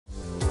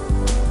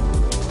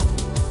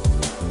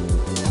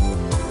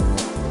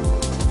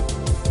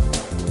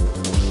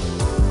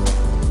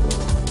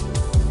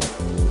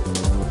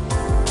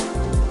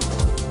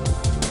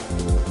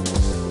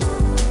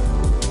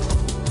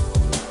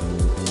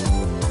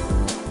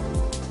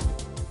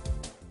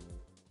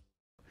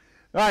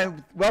All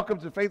right, welcome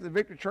to Faith and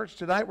Victory Church.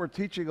 Tonight we're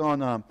teaching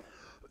on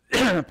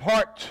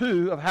part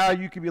 2 of how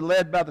you can be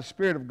led by the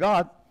Spirit of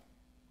God.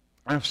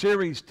 Our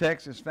series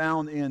text is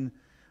found in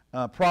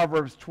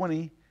Proverbs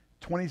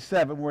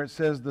 20:27, where it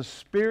says, "The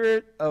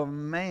spirit of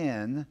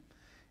man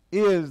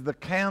is the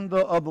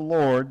candle of the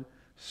Lord,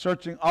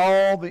 searching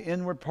all the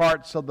inward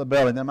parts of the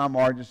belly." Now my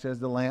margin says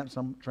the lamp,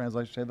 some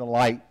translations say the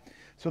light.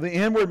 So the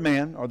inward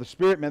man, or the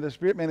spirit man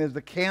is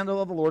the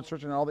candle of the Lord,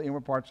 searching all the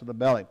inward parts of the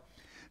belly.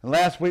 And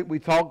last week we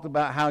talked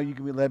about how you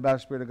can be led by the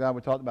Spirit of God.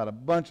 We talked about a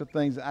bunch of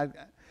things.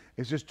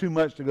 It's just too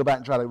much to go back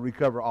and try to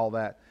recover all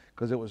that,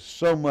 because it was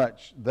so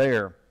much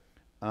there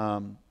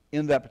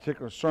in that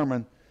particular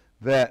sermon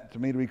that to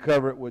me to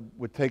recover it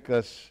would take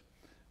us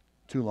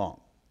too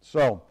long.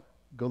 So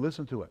go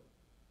listen to it.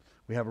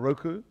 We have a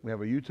Roku, we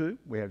have a YouTube,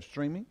 we have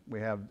streaming, we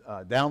have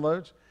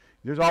downloads.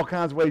 There's all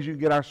kinds of ways you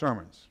can get our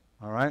sermons.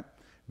 All right,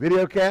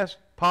 videocast,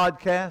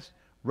 podcast,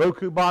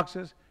 Roku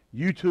boxes,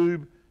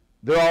 YouTube.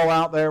 They're all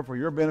out there for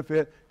your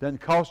benefit. Doesn't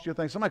cost you a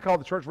thing. Somebody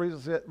called the church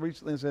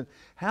recently and said,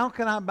 "How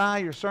can I buy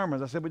your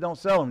sermons?" I said, "We don't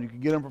sell them. You can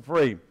get them for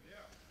free." Yeah.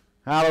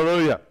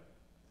 Hallelujah.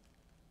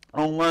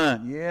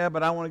 Online. "Yeah,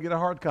 but I want to get a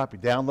hard copy."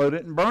 "Download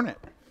it and burn it."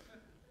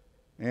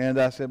 And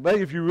I said, "But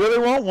if you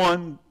really want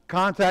one,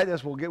 contact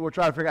us. We'll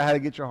try to figure out how to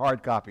get your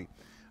hard copy."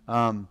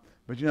 But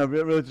you know,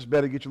 really just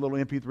better get your little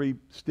MP3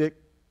 stick,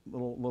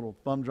 little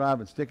thumb drive,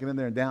 and stick it in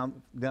there and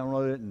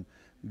download it and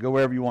go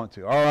wherever you want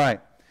to. All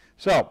right.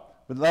 So,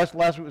 but last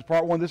week was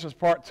part 1. This is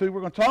part 2.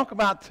 We're going to talk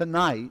about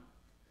tonight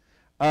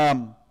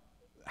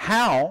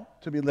how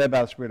to be led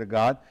by the Spirit of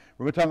God.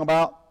 We're going to talk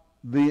about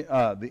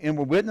the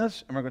inward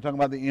witness, and we're going to talk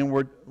about the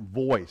inward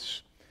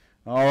voice.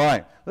 All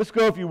right. Let's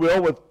go, if you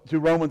will, to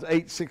Romans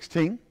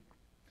 8:16.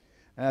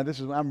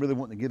 I'm really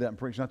wanting to get that and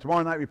preach. Now,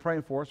 tomorrow night, be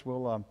praying for us.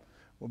 We'll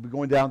be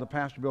going down to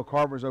Pastor Bill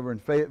Carver's over in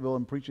Fayetteville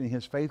and preaching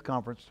his faith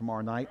conference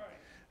tomorrow night.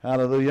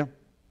 Hallelujah.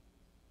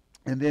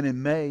 And then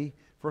in May,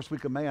 first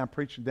week of May, I'm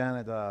preaching down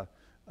at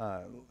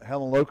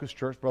Helen Locust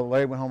Church. Brother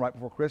Larry went home right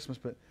before Christmas,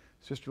 but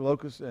Sister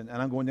Locust and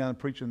I'm going down and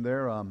preaching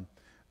their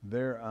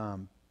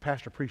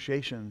pastor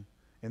appreciation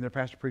in their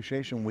pastor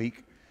appreciation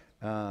week.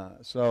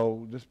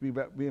 So just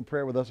be in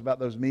prayer with us about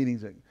those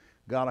meetings, that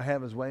God will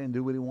have His way and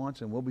do what He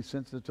wants, and we'll be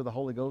sensitive to the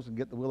Holy Ghost and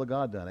get the will of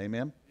God done.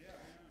 Amen.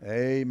 Yeah.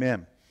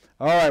 Amen.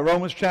 All right.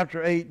 Romans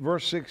chapter 8,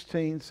 verse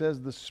 16 says,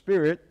 "The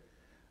Spirit."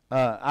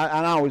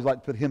 I always like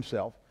to put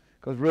Himself,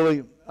 because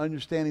really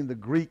understanding the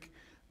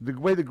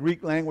way the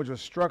Greek language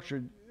was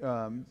structured,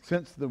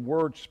 since the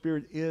word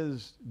spirit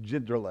is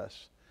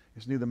genderless,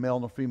 it's neither male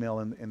nor female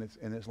in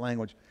its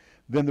language,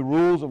 then the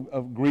rules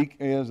of Greek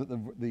is that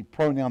the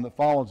pronoun that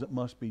follows it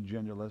must be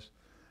genderless.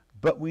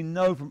 But we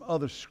know from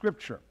other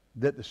scripture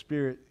that the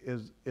Spirit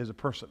is a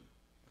person.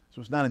 So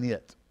it's not an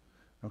it.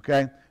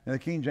 Okay? And the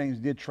King James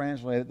did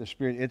translate it, the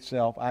Spirit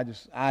itself. I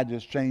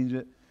just changed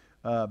it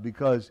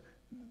because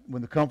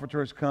when the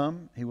Comforters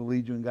come, He will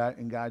lead you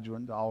and guide you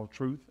into all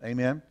truth.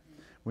 Amen?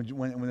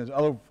 When there's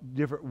other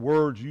different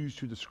words used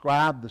to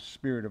describe the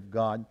Spirit of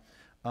God,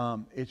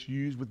 it's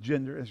used with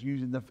gender. It's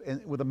used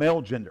with a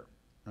male gender.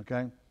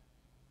 Okay?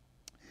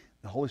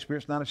 The Holy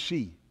Spirit's not a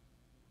she.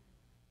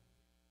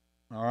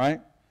 All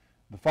right?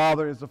 The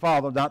Father is the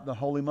Father, not the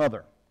Holy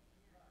Mother.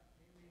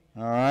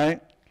 All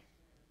right?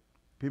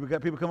 People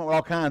come up with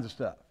all kinds of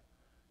stuff.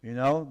 You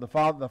know, the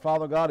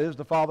Father God is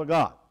the Father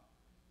God.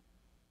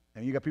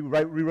 And you got people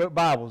who rewrote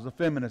Bibles, the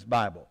feminist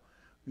Bible.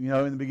 You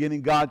know, in the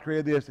beginning, God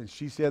created this, and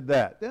she said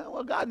that. Yeah,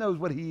 well, God knows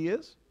what He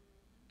is.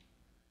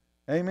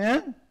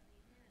 Amen?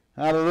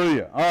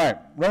 Hallelujah. All right.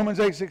 Romans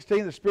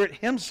 8:16, the Spirit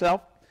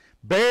Himself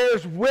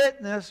bears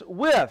witness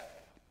with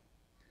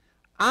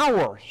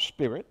our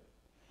spirit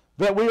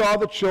that we are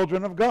the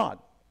children of God.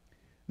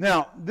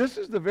 Now, this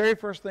is the very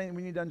first thing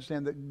we need to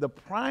understand, that the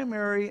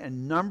primary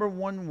and number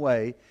one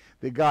way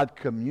that God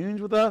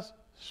communes with us,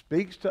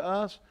 speaks to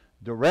us,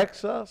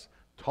 directs us,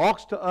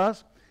 talks to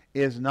us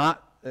is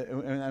not,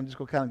 and I'm just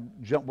going to kind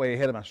of jump way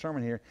ahead of my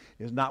sermon here,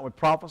 is not with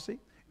prophecy,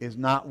 is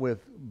not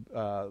with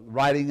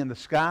writing in the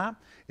sky,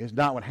 is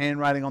not with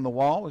handwriting on the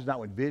wall, is not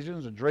with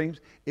visions or dreams.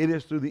 It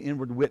is through the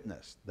inward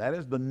witness. That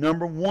is the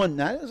number one.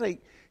 Now,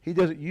 He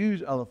doesn't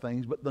use other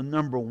things, but the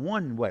number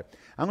one way.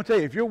 I'm going to tell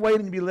you, if you're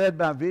waiting to be led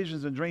by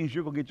visions and dreams,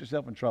 you're going to get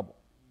yourself in trouble.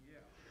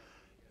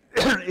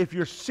 Yeah. If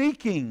you're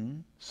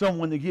seeking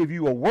someone to give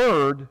you a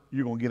word,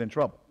 you're going to get in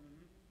trouble.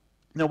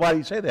 Now, why do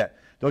you say that?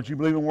 Don't you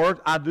believe in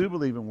words? I do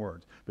believe in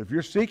words. But if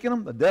you're seeking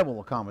them, the devil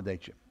will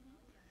accommodate you.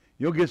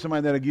 You'll get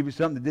somebody that'll give you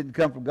something that didn't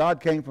come from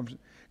God, came from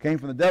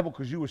the devil,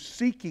 because you were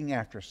seeking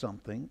after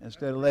something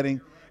instead of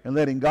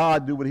letting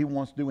God do what He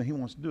wants to do when He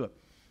wants to do it.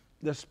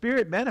 The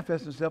Spirit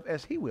manifests Himself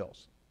as He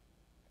wills.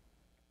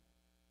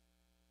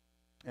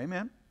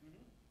 Amen.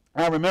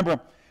 I remember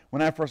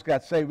when I first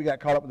got saved, we got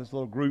caught up with this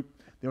little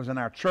group that was in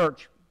our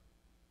church,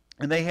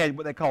 and they had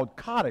what they called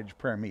cottage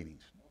prayer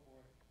meetings.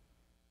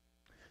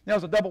 Now, it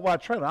was a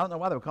double-wide trailer. I don't know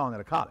why they were calling it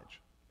a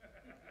cottage.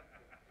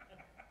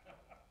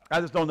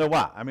 I just don't know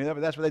why. I mean,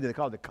 that's what they did. They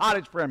called it the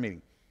cottage prayer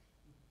meeting.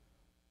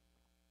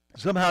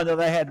 Somehow or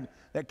another,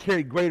 that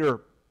carried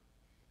greater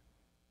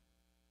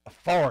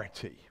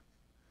authority,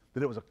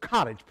 that it was a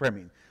cottage prayer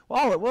meeting. Well,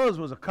 all it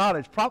was a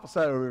cottage prophesy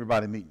over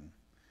everybody meeting.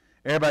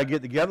 Everybody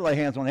get together, lay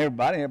hands on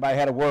everybody. Everybody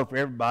had a word for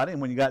everybody. And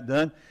when you got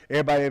done,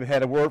 everybody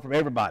had a word from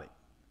everybody.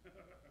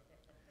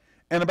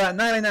 And about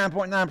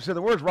 99.9% of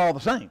the words were all the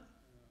same.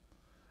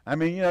 I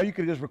mean, you know, you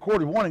could have just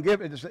recorded one and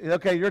give it, just,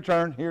 okay, your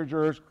turn, here's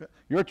yours,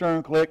 your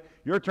turn, click,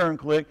 your turn,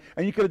 click.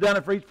 And you could have done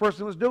it for each person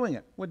who was doing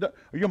it.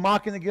 Are you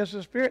mocking the gifts of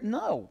the Spirit?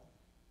 No.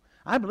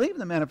 I believe in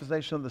the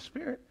manifestation of the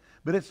Spirit,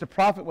 but it's to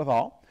profit with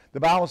all. The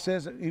Bible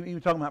says,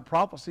 even talking about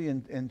prophecy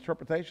and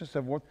interpretation,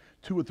 so forth,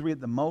 2 or 3 at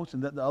the most,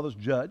 and that the others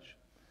judge.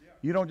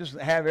 You don't just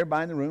have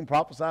everybody in the room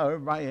prophesy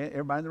everybody in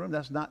the room.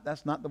 That's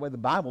not the way the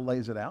Bible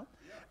lays it out.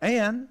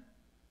 And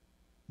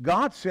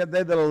God said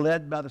they that are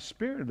led by the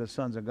Spirit of the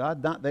sons of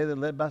God, not they that are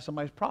led by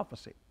somebody's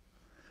prophecy.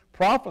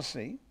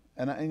 Prophecy,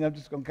 and I'm going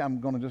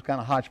to just kind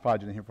of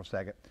hodgepodge it in here for a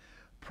second.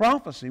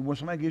 Prophecy, when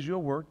somebody gives you a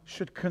word,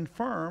 should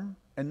confirm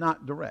and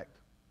not direct.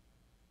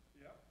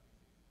 Yep.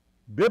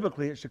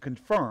 Biblically, it should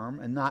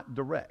confirm and not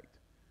direct.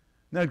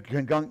 Now,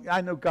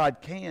 I know God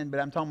can, but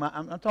I'm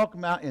talking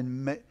about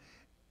in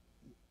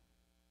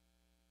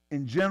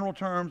general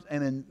terms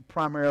and in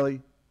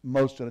primarily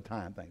most of the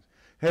time things.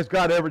 Has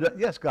God ever done?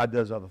 Yes, God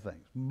does other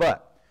things.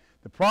 But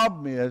the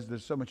problem is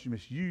there's so much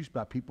misuse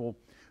by people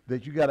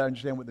that you got to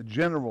understand what the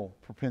general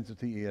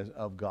propensity is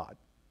of God.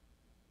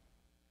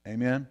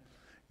 Amen?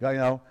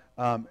 God,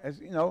 as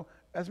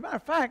a matter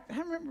of fact, I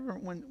remember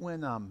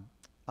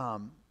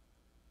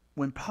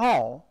when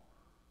Paul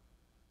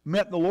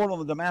met the Lord on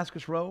the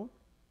Damascus Road,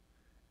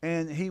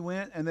 and he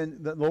went, and then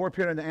the Lord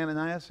appeared unto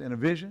Ananias in a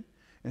vision,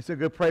 and said,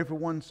 go pray for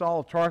one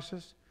Saul of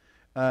Tarsus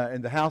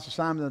in the house of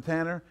Simon the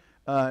tanner.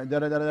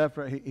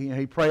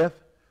 He prayeth.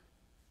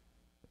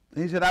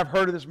 And he said, I've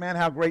heard of this man,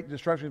 how great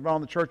destruction is brought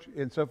on the church,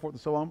 and so forth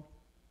and so on.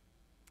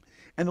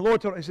 And the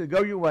Lord told him, he said,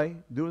 go your way,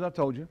 do as I've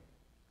told you,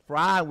 for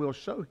I will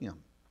show him.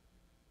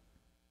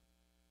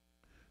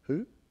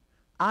 Who?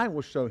 I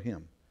will show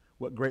him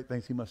what great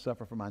things he must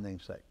suffer for my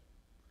name's sake.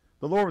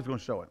 The Lord was going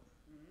to show him.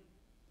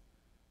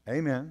 Mm-hmm.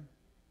 Amen.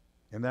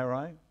 Isn't that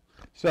right?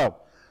 So,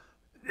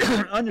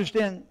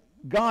 understand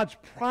God's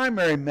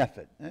primary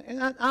method.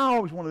 And I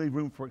always want to leave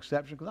room for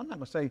exception, because I'm not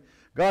going to say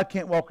God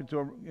can't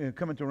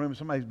come into a room and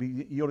somebody's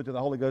be yielded to the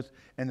Holy Ghost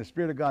and the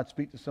Spirit of God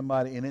speak to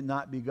somebody and it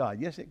not be God.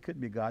 Yes, it could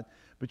be God,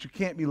 but you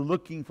can't be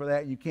looking for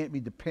that. You can't be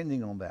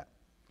depending on that.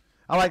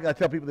 I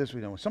tell people this,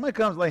 when somebody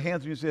comes lay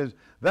hands on you and says,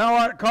 thou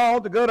art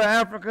called to go to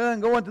Africa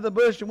and go into the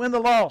bush and win the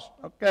lost.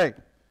 Okay.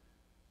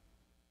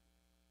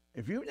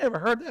 If you've never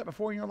heard that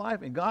before in your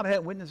life and God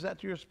hadn't witnessed that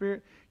to your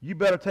spirit, you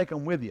better take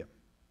them with you.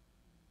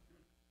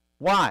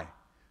 Why?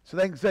 So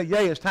they can say,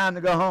 yay, it's time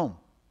to go home.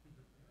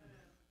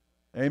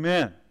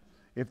 Amen.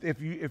 If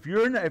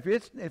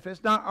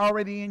it's not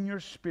already in your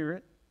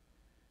spirit,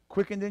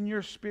 quickened in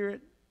your spirit,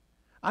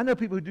 I know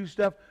people who do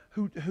stuff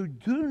who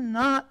do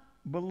not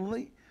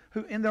believe,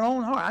 who in their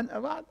own heart.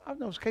 I've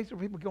known cases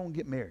where people go and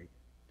get married.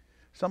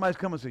 Somebody's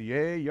come and say,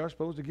 yeah, you're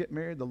supposed to get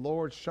married. The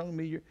Lord showed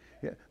me.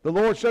 The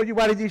Lord showed you.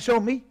 Why did he show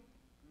me?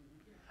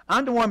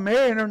 I'm the one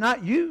marrying her,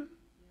 not you.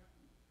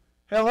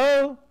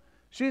 Hello?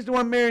 She's the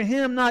one marrying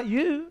him, not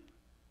you.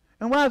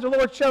 And why is the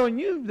Lord showing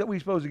you that we're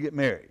supposed to get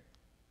married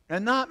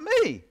and not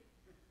me?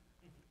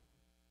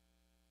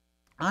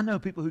 I know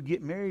people who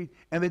get married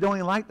and they don't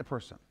even like the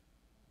person.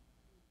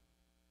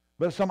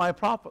 But if somebody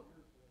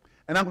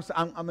and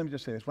let me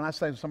just say this. When I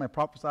say somebody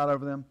prophesied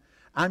over them,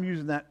 I'm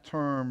using that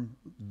term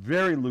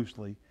very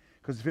loosely,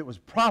 because if it was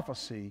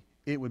prophecy,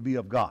 it would be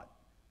of God.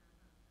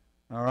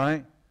 All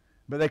right?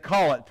 But they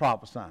call it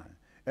prophesying.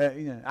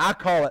 I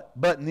call it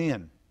butting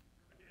in.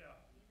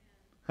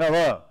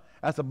 Hello.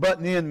 That's a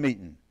butting in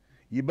meeting.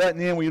 You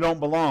butting in where you don't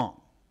belong.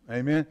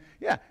 Amen?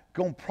 Yeah.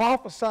 Go and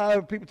prophesy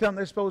over people, tell them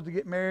they're supposed to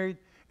get married,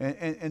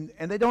 and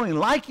they don't even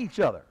like each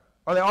other.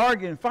 Or they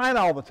argue and fight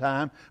all the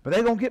time, but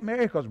they don't get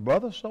married because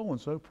brother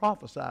so-and-so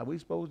prophesied we're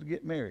supposed to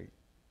get married.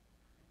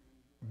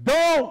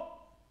 Don't!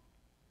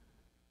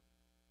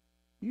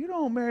 You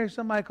don't marry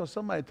somebody because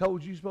somebody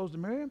told you you're supposed to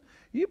marry him.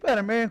 You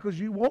better marry him because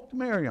you want to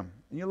marry him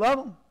and you love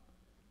him.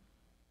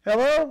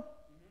 Hello?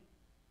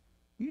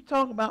 You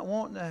talk about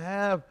wanting to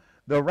have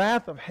the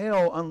wrath of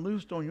hell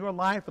unloosed on your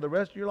life for the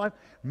rest of your life.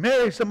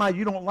 Marry somebody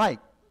you don't like.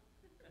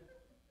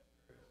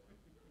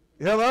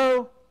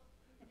 Hello?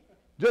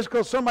 Just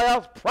because somebody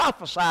else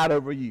prophesied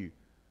over you.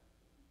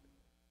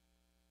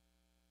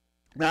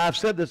 Now, I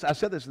said this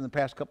in the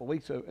past couple of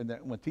weeks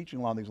when teaching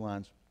along these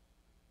lines.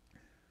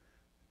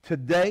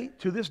 Today,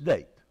 to this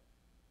date,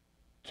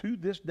 I've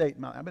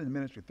been in the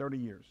ministry 30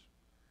 years.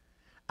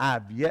 I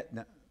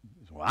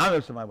know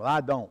somebody, well,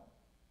 I don't.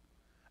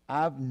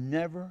 I've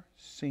never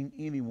seen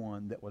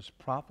anyone that was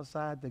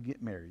prophesied to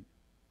get married,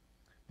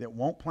 that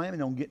won't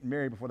plan on getting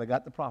married before they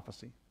got the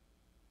prophecy,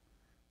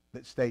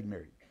 that stayed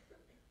married.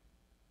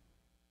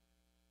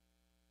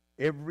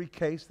 Every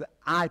case that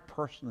I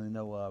personally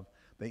know of,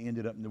 they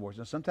ended up in divorce.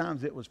 Now,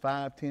 sometimes it was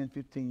 5, 10,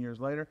 15 years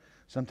later.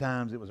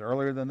 Sometimes it was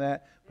earlier than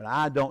that. But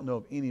I don't know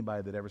of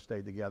anybody that ever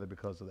stayed together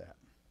because of that.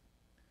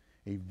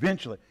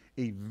 Eventually,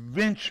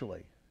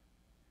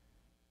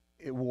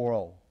 it wore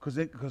off.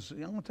 Because I'm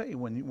going to tell you,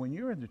 when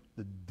you're in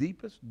the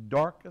deepest,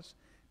 darkest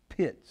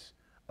pits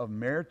of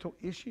marital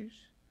issues,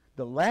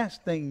 the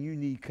last thing you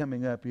need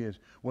coming up is,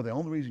 well, the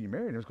only reason you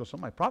married him is because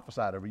somebody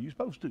prophesied over you. You're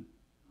supposed to.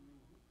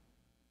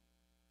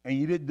 And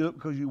you didn't do it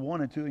because you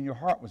wanted to and your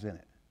heart was in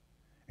it.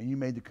 And you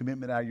made the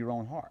commitment out of your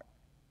own heart.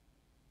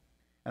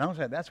 And I'm going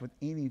to say that's with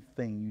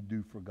anything you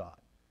do for God.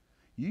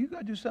 You got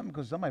to do something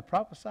because somebody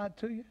prophesied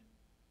to you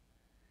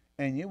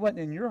and it wasn't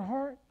in your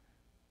heart,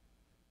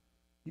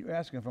 you're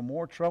asking for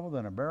more trouble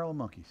than a barrel of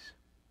monkeys.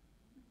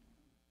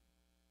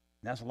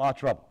 And that's a lot of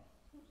trouble.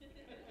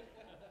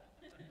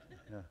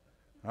 Yeah.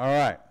 All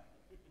right.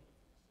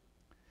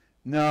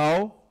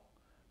 No.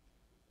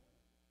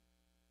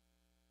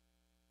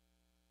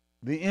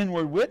 The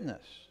inward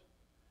witness.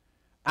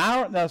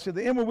 Now, see,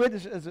 the inward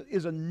witness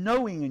is a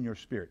knowing in your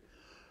spirit.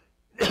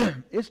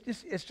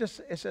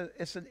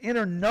 It's an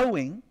inner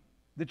knowing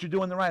that you're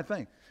doing the right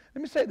thing.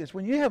 Let me say this: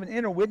 when you have an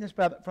inner witness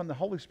from the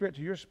Holy Spirit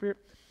to your spirit,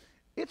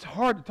 it's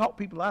hard to talk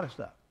people out of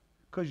stuff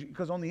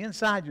because on the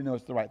inside you know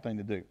it's the right thing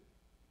to do.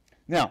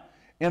 Now,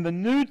 in the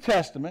New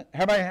Testament,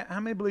 how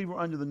many believe we're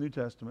under the New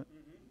Testament?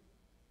 Mm-hmm.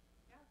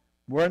 Yeah.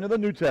 We're under the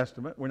New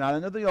Testament. We're not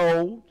under the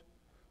Old.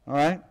 All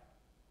right.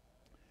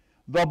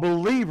 The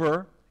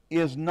believer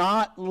is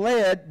not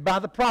led by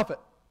the prophet.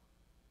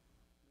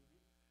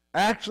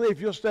 Actually, if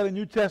you'll study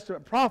New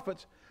Testament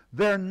prophets,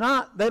 they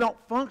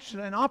don't function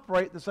and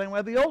operate the same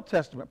way the Old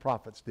Testament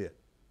prophets did.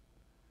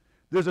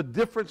 There's a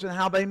difference in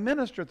how they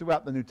minister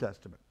throughout the New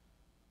Testament.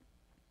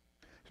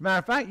 As a matter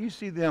of fact, you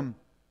see them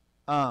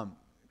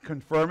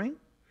confirming,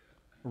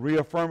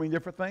 reaffirming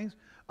different things.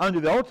 Under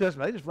the Old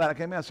Testament, they just flat out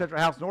came out, set your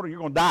house in order, you're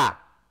going to die.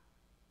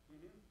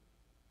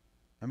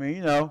 I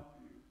mean,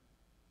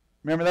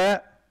 remember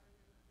that?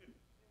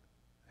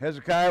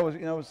 Hezekiah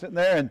was sitting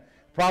there, and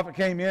the prophet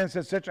came in and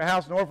said, set your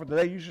house in order, for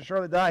today you should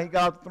surely die. He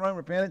got off the throne,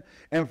 repented,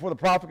 and before the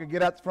prophet could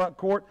get out the front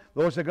court, the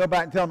Lord said, go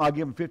back and tell him I'll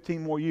give him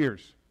 15 more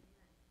years.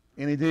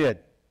 And he did.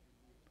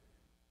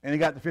 And he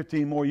got the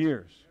 15 more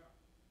years.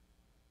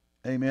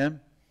 Amen.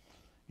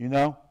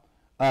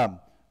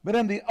 But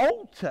in the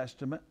Old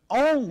Testament,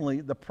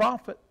 only the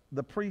prophet,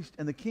 the priest,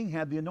 and the king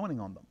had the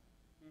anointing on them.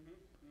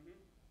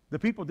 The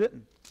people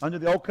didn't. Under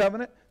the Old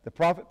Covenant, the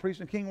prophet, priest,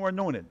 and king were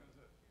anointed.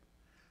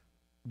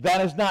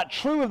 That is not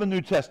true of the New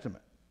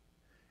Testament.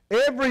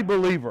 Every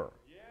believer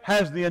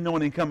has the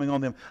anointing coming on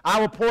them. I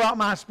will pour out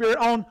my Spirit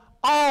on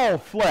all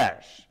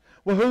flesh.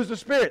 Well, who's the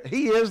Spirit?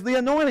 He is the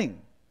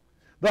anointing.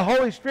 The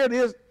Holy Spirit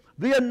is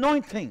the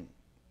anointing.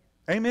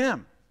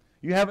 Amen.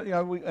 You have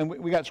it.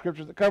 We got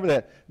scriptures that cover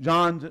that.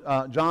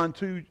 John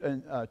 2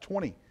 and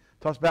 20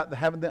 talks about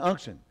having the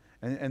unction.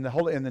 And the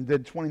Holy, and then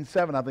did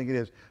 27, I think it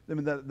is. I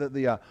mean,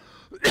 the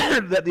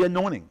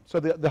anointing. So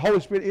the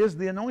Holy Spirit is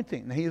the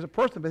anointing. He is a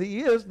person, but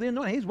He is the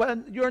anointing. He's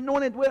what you're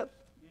anointed with.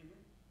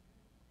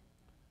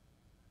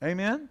 Mm-hmm.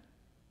 Amen.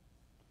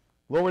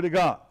 Glory to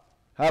God.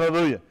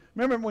 Hallelujah.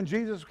 Remember when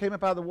Jesus came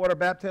up out of the water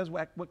baptized,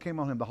 what came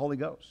on Him? The Holy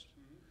Ghost.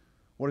 Mm-hmm.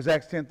 What does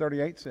Acts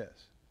 10:38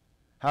 says?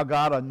 How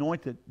God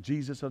anointed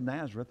Jesus of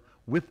Nazareth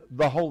with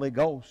the Holy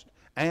Ghost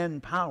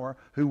and power,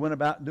 who went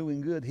about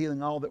doing good,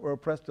 healing all that were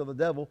oppressed of the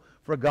devil,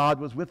 for God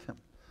was with him.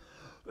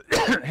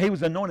 He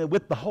was anointed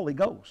with the Holy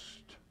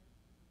Ghost.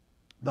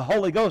 The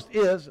Holy Ghost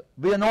is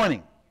the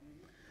anointing.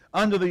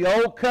 Under the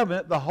Old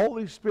Covenant, the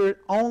Holy Spirit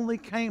only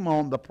came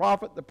on the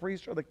prophet, the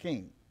priest, or the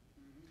king.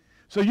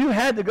 So you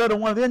had to go to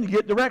one of them to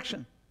get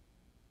direction.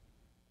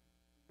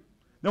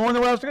 No one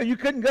else to go. You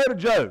couldn't go to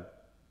Job.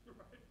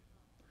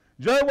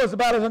 Job was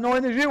about as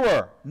anointed as you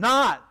were.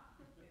 Not.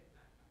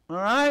 All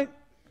right?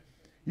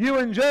 You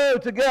and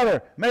Job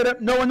together made up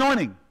no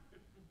anointing.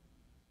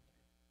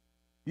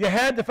 You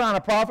had to find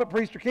a prophet,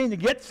 priest, or king to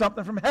get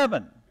something from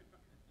heaven.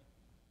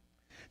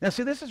 Now,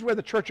 see, this is where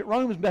the church at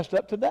Rome is messed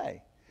up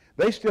today.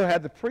 They still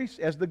had the priests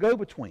as the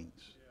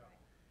go-betweens.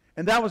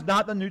 And that was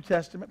not the New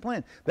Testament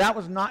plan. That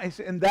was not, he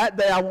said, in that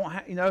day I won't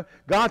have,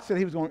 God said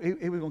he was going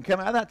to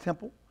come out of that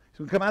temple. He's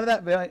going to come out of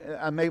that veil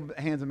I made with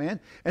the hands of man, and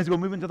he's going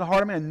to move into the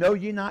heart of man. Know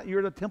ye not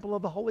you're the temple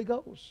of the Holy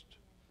Ghost.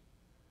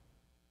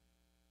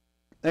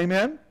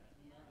 Amen?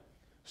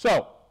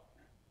 So,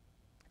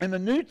 in the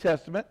New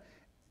Testament,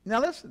 now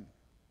listen.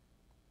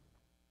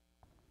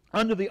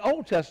 Under the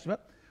Old Testament,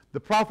 the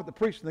prophet, the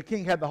priest, and the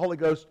king had the Holy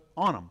Ghost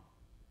on them.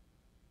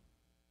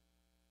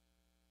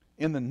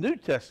 In the New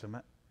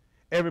Testament,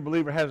 every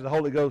believer has the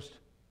Holy Ghost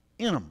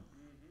in them.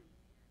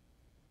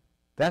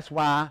 That's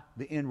why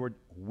the inward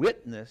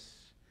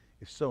witness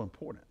is so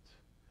important.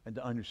 And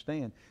to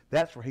understand,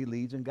 that's where he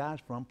leads and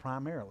guides from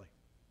primarily.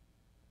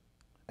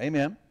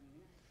 Amen.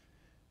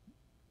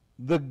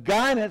 The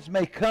guidance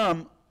may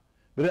come,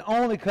 but it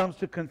only comes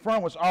to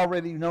confirm what's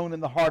already known in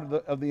the heart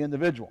of the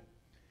individual.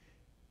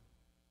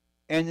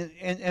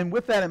 And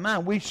with that in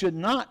mind, we should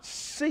not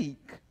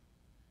seek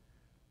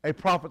a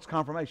prophet's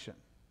confirmation.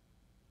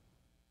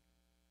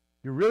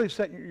 You're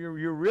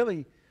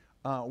really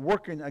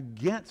working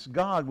against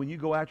God when you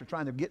go after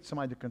trying to get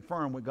somebody to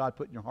confirm what God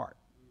put in your heart.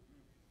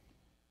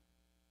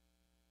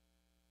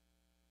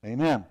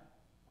 Amen.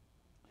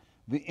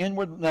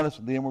 Now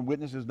listen, the inward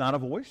witness is not a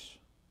voice.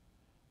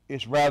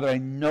 It's rather a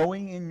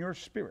knowing in your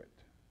spirit,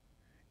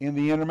 in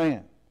the inner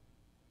man.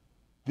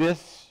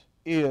 This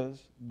is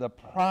the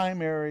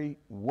primary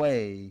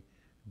way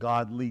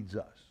God leads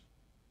us.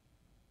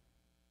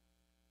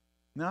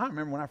 Now, I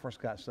remember when I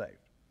first got saved.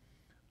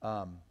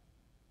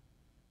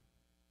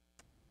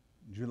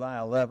 July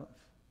 11th,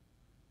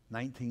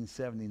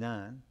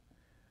 1979,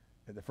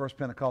 at the First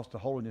Pentecostal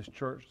Holiness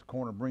Church, the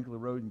corner of Brinkley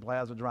Road and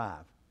Plaza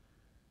Drive,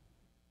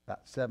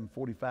 about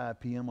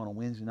 7:45 p.m. on a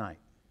Wednesday night.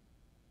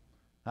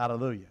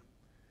 Hallelujah.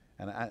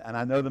 And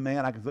I know the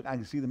man. I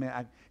can see the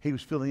man. He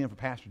was filling in for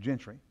Pastor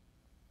Gentry.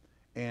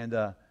 And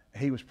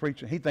he was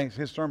preaching. He thinks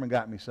his sermon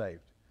got me saved.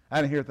 I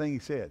didn't hear a thing he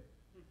said.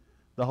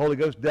 The Holy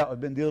Ghost had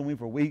been dealing with me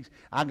for weeks.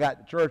 I got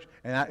to church,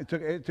 and it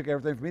took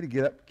everything for me to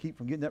get up, keep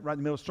from getting up right in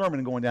the middle of the sermon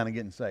and going down and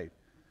getting saved.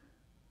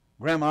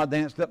 Grandma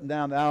danced up and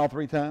down the aisle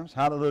 3 times.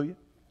 Hallelujah.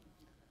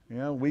 You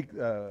know,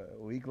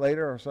 a week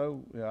later or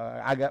so,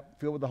 I got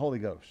filled with the Holy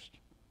Ghost.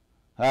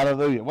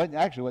 Hallelujah.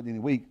 Actually, it wasn't any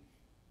week.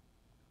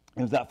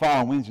 It was that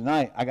following Wednesday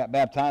night, I got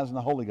baptized in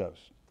the Holy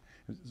Ghost.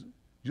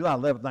 July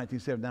 11th,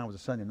 1979 was a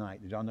Sunday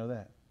night. Did y'all know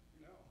that?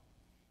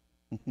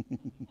 No.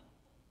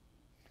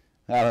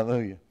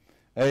 Hallelujah.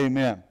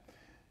 Amen.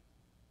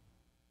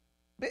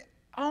 But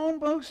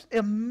almost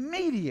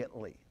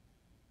immediately,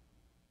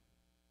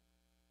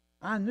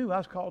 I knew I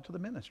was called to the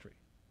ministry.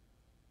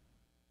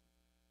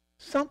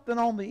 Something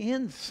on the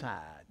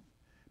inside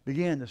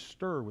began to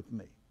stir with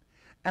me.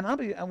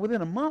 And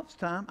within a month's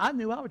time, I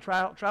knew I would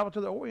travel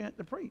to the Orient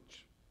to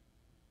preach.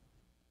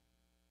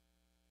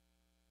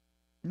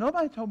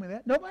 Nobody told me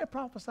that. Nobody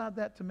prophesied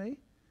that to me.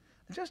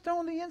 Just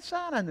on the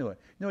inside, I knew it.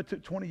 You know, it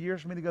took 20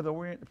 years for me to go to the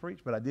Orient to preach,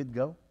 but I did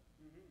go.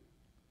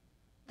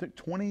 It took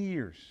 20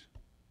 years.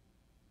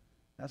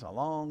 That's a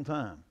long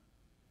time.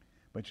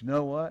 But you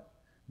know what?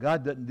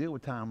 God doesn't deal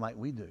with time like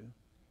we do.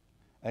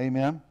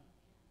 Amen.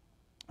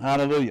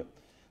 Hallelujah.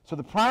 So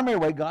the primary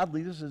way God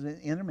leads us is in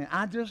inner man.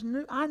 I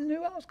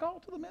knew I was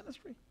called to the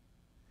ministry.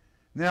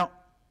 Now,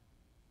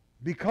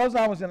 because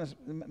I was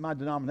in my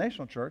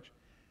denominational church,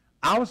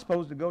 I was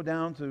supposed to go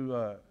down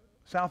to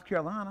South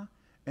Carolina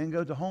and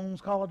go to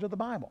Holmes College of the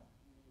Bible.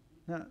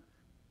 Now,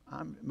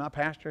 my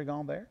pastor had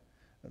gone there.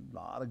 A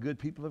lot of good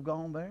people have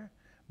gone there.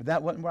 But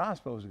that wasn't where I was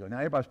supposed to go. Now,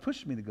 everybody's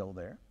pushing me to go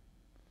there.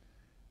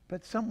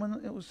 But something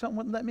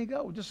wouldn't let me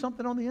go. Just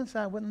something on the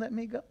inside wouldn't let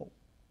me go.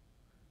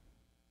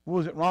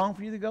 Was it wrong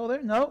for you to go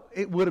there? No,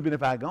 it would have been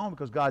if I had gone,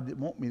 because God didn't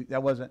want me.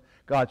 That wasn't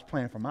God's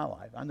plan for my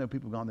life. I know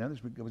people have gone there.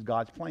 It was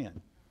God's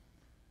plan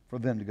for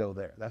them to go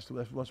there. That's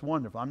what's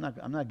wonderful. I'm not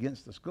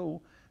against the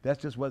school.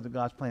 That's just wasn't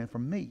God's plan for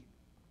me.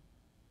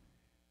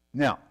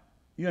 Now,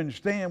 you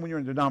understand when you're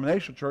in a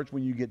denominational church,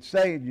 when you get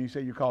saved, you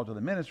say you're called to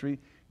the ministry,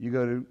 you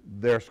go to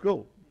their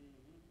school.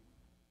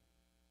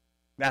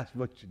 That's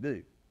what you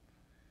do.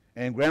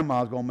 And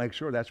grandma's going to make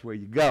sure that's where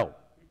you go.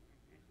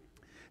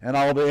 And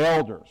all the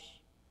elders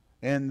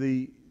and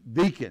the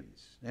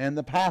deacons and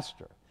the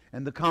pastor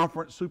and the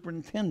conference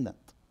superintendent,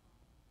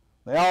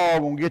 they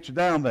all going to get you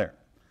down there.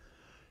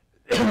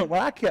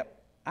 Well,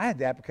 I had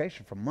the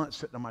application for months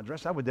sitting on my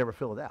dresser. I would never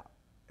fill it out.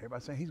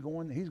 Everybody saying, he's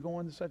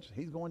going to such,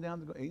 he's going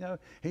down to,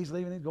 he's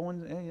leaving, he's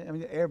going. I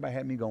mean, everybody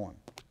had me going.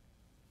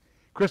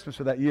 Christmas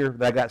of that year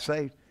that I got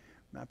saved,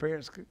 my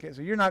parents said,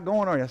 "You're not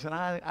going, are you?" I said,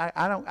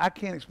 I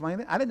can't explain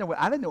it. I didn't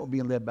know what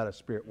being led by the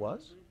Spirit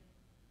was.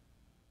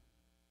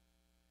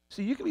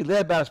 See, you can be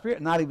led by the Spirit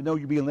and not even know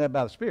you're being led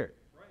by the Spirit.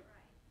 Right.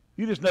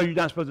 You just know you're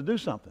not supposed to do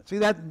something. See,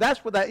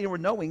 that's what that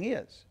inward knowing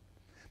is.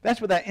 That's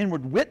what that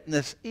inward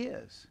witness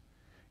is.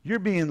 You're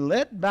being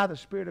led by the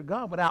Spirit of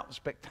God without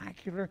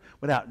spectacular,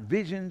 without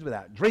visions,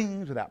 without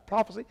dreams, without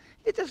prophecy.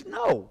 You just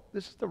know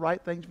this is the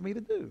right thing for me to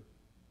do.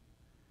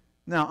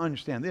 Now,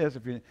 understand this: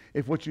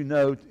 if what you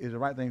know is the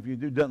right thing for you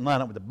to do doesn't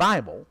line up with the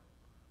Bible,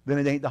 then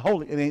it ain't the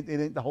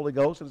Holy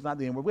Ghost, and it's not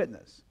the inward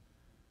witness.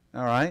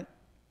 All right.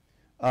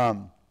 But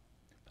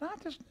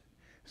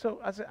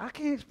I said, I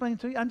can't explain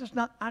to you. I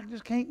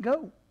just can't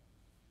go.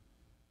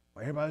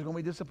 Well, everybody's going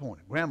to be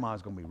disappointed.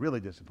 Grandma's going to be really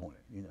disappointed,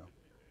 you know.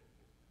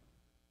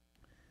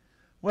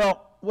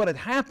 Well, what had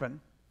happened,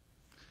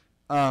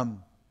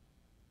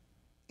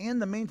 in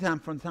the meantime,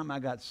 from the time I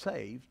got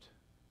saved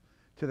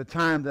to the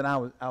time that I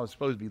was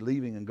supposed to be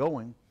leaving and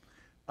going,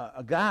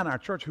 a guy in our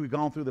church who had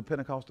gone through the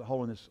Pentecostal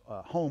Holiness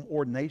home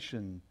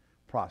ordination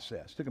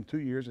process. It took him 2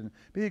 years, and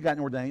he had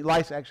gotten ordained.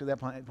 Actually, at that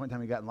point in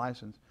time, he got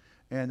licensed.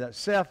 And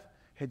Seth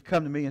had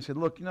come to me and said,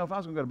 "Look, if I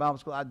was going to go to Bible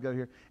school, I'd go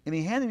here." And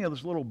he handed me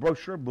this little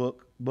brochure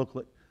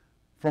booklet.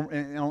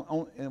 And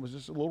it was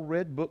just a little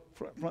red book,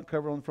 front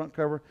cover. On the front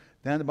cover,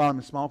 down the bottom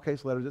in small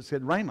case letters, it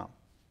said Rhema.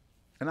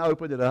 And I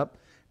opened it up,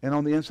 and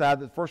on the inside,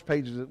 the first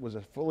page was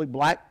a fully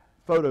black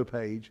photo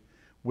page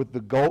with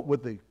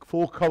the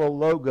full color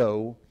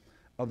logo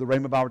of the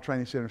Rhema Bible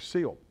Training Center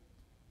seal.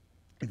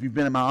 If you've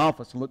been in my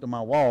office and looked at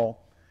my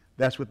wall,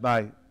 that's with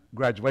my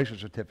graduation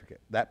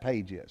certificate. That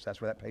page is. That's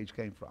where that page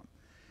came from.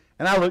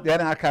 And I looked at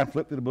it, and I kind of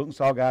flipped through the book and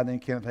saw a guy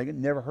named Kenneth Hagin.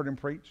 Never heard him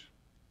preach.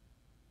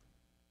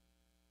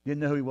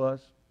 Didn't know who he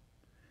was.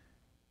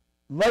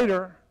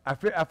 Later, I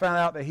found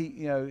out that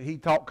he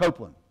taught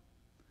Copeland,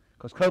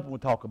 because Copeland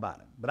would talk about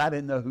him. But I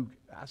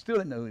still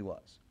didn't know who he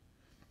was.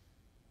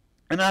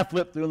 And I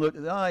flipped through and looked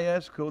at oh, yeah,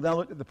 that's cool. Then I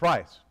looked at the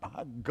price.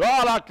 My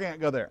God, I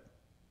can't go there.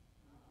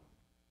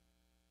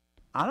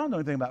 I don't know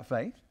anything about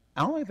faith.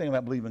 I don't know anything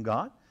about believing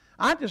God.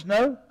 I just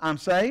know I'm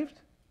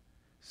saved,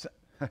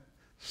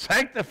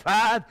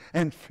 sanctified,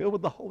 and filled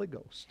with the Holy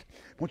Ghost.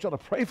 I want y'all to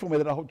pray for me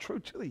that I hold true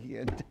to the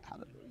end.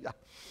 Hallelujah.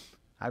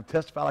 I've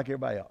testified like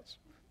everybody else.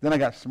 Then I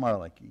got smart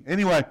like you.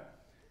 Anyway,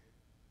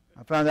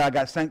 I found out I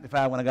got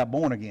sanctified when I got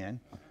born again.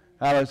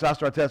 Hallelujah. So I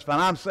started testifying.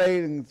 I'm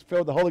saved and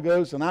filled with the Holy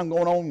Ghost, and I'm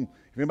going on.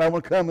 If anybody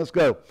want to come, let's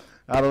go.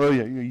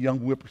 Hallelujah. You young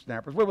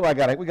whippersnappers. We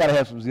got to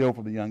have some zeal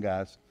for the young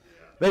guys.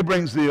 They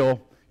bring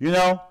zeal,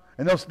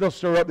 and they'll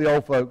stir up the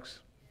old folks.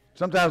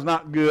 Sometimes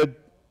not good.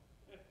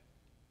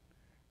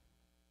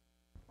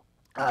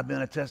 I've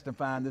been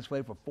testifying this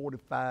way for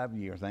 45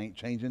 years. I ain't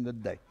changing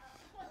today.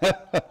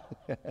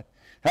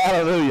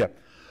 Hallelujah.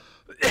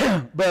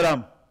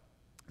 But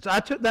so I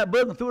took that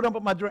book and threw it up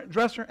on my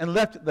dresser and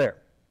left it there.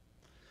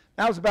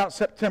 That was about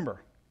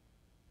September.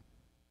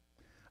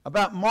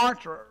 About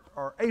March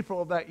or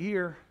April of that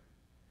year,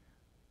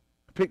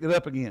 I picked it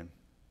up again.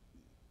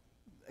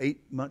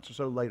 8 months or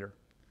so later,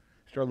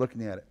 started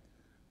looking at it.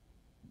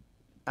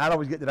 I'd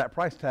always get to that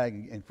price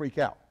tag and freak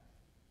out.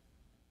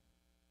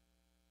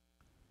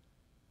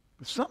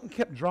 But something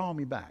kept drawing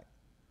me back.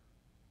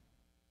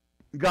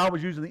 God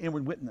was using the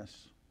inward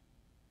witness.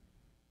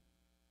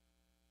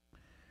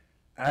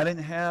 I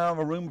didn't have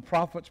a room of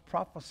prophets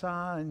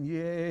prophesying,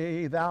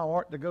 yea, thou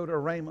art to go to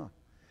Ramah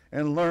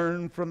and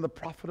learn from the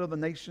prophet of the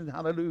nation,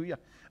 hallelujah.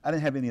 I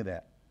didn't have any of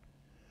that.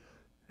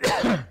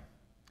 And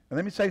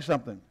let me say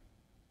something.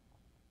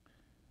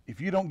 If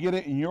you don't get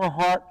it in your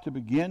heart to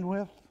begin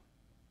with,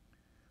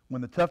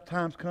 when the tough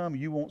times come,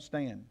 you won't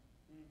stand.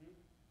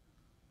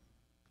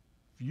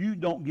 If you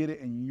don't get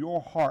it in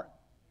your heart,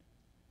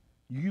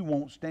 you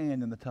won't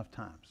stand in the tough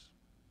times.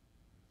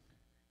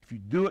 If you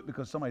do it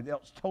because somebody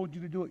else told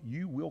you to do it,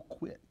 you will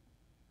quit.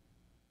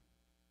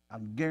 I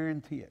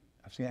guarantee it.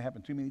 I've seen it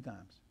happen too many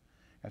times.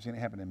 I've seen it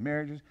happen in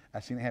marriages.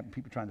 I've seen it happen in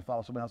people trying to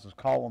follow somebody else's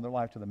call on their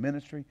life to the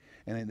ministry,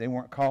 and they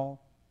weren't called.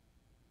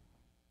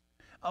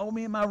 Oh,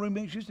 me and my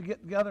roommates used to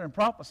get together and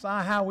prophesy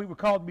how we were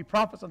called to be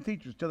prophets and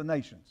teachers to the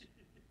nations.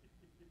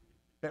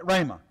 At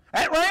Ramah.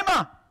 At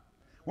Ramah!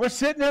 We're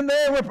sitting in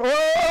there,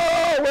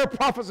 we're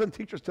prophets and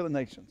teachers to the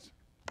nations.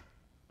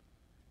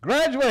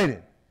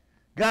 Graduated.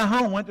 Got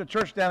home, went to a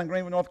church down in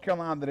Greenville, North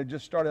Carolina that had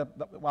just started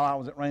up while I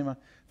was at Ramah,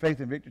 Faith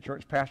and Victory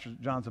Church, Pastor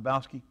John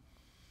Zabowski.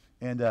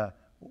 And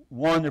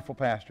wonderful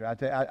pastor.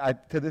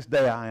 To this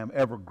day, I am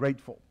ever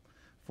grateful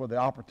for the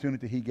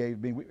opportunity he gave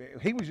me.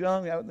 He was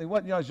young. He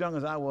wasn't as young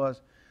as I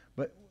was,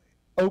 but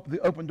the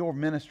open door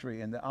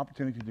ministry and the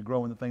opportunity to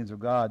grow in the things of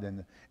God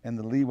and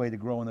the leeway to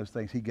grow in those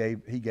things he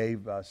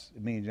gave us,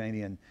 me and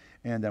Janie,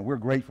 and we're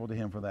grateful to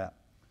him for that.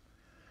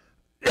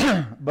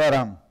 But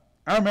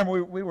I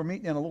remember we were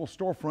meeting in a little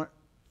storefront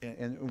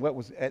in what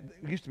was it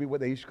used to be what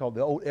they used to call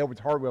the old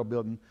Edwards Hardware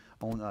building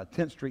on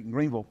 10th Street in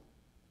Greenville.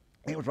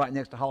 It was right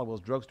next to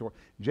Hollowell's drugstore.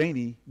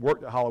 Janie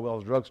worked at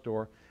Hollowell's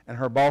drugstore, and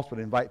her boss would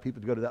invite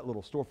people to go to that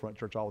little storefront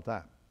church all the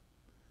time.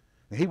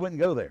 And he wouldn't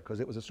go there because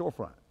it was a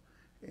storefront.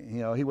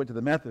 He went to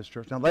the Methodist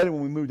church. Now, later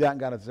when we moved out and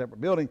got a separate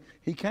building,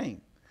 he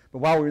came. But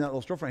while we were in that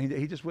little storefront,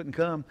 he just wouldn't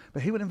come.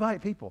 But he would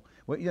invite people.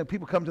 Well,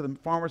 people come to the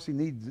pharmacy,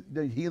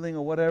 need healing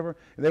or whatever.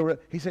 And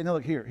he said, no,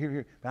 look,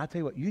 here. But I tell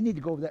you what, you need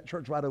to go to that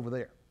church right over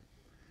there.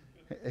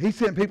 He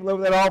sent people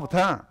over there all the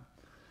time.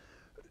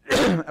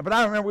 But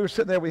I remember we were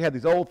sitting there. We had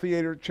these old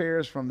theater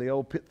chairs from the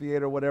old pit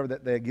theater or whatever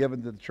that they had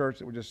given to the church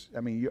that were just,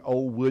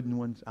 old wooden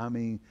ones.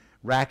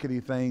 Rackety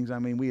things.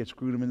 We had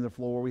screwed them into the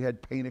floor. We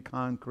had painted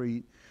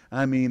concrete.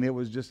 It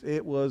was a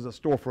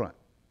storefront.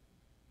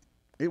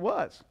 It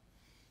was.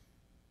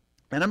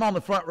 And I'm on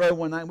the front row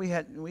one night. We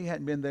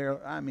hadn't been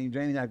there.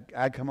 Janie and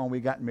I'd come home. We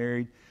got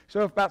married.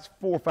 So about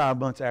 4 or 5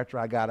 months after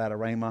I got out of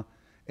Ramah,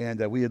 and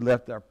we had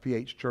left our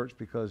PH church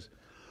because,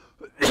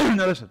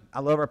 now listen, I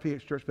love our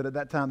PH church, but at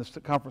that time the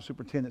conference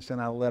superintendent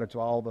sent out a letter to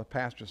all the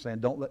pastors saying,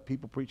 don't let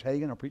people preach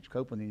Hagen or preach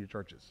Copeland in your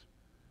churches.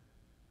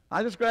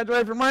 I just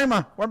graduated from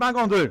Ramah. What am I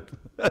going to do?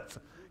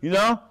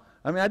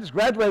 I just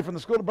graduated from the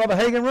school that Brother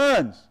Hagen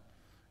runs.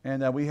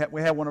 And we had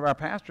one of our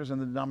pastors in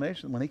the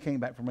denomination, when he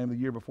came back from Ramah the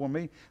year before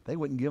me, they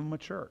wouldn't give him a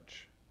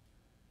church.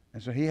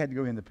 And so he had to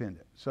go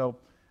independent. So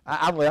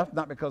I left,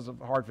 not because of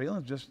hard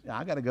feelings, just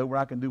I got to go where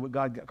I can do what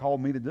God called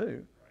me to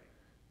do.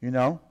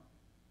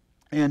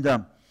 And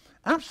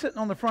I'm sitting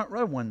on the front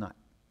row one night.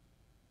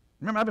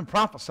 Remember, I've been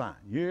prophesying.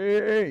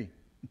 Yay!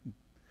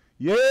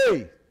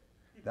 Yay!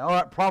 Thou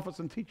art prophets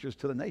and teachers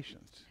to the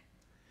nations.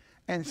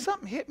 And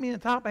something hit me in the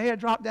top of my head,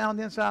 dropped down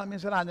the inside of me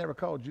and said, I never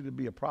called you to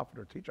be a prophet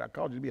or a teacher. I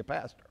called you to be a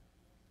pastor.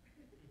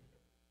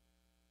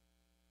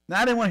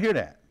 Now, I didn't want to hear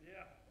that.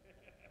 Yeah.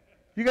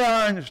 You got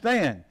to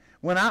understand,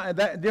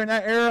 during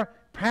that era,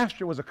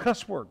 pastor was a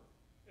cuss word.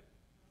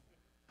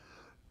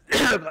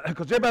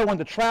 because everybody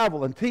wanted to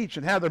travel and teach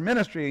and have their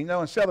ministry,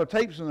 and sell their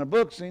tapes and their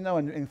books,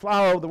 and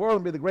fly all over the world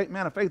and be the great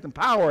man of faith and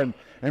power and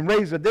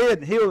raise the dead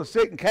and heal the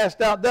sick and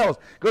cast out devils.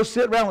 Go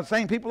sit around with the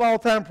same people all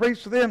the time and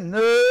preach to them?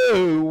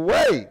 No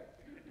way.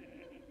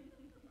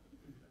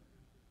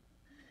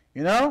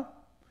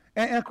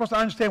 And of course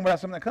I understand where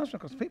some of that comes from,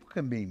 because people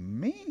can be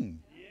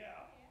mean.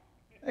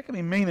 They can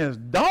be mean as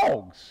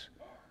dogs.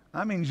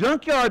 I mean,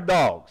 junkyard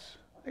dogs.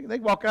 They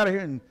walk out of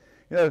here and,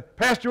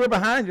 Pastor, we're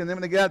behind you. And then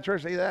when they get out of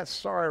church, they say, that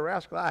sorry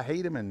rascal, I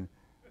hate him. And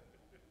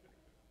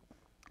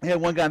I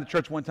had one guy in the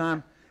church one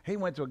time. He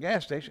went to a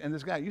gas station, and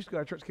this guy used to go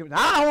to church.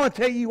 I want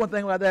to tell you one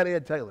thing about that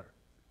Ed Taylor.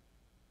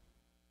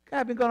 Guy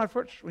had been going to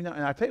church. And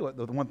I tell you what,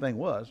 the one thing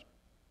was,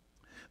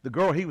 the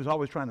girl he was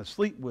always trying to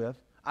sleep with,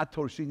 I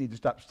told her she needed to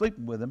stop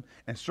sleeping with him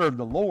and serve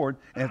the Lord.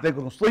 And if they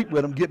were going to sleep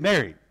with him, get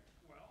married.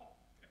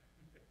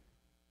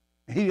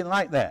 He didn't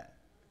like that.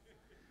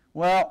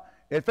 Well,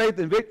 at Faith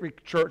and Victory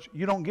Church,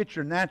 you don't get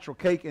your natural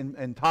cake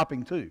and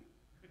topping too.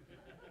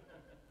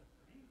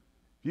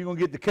 You're going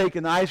to get the cake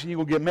and the ice, and you're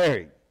going to get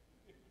married.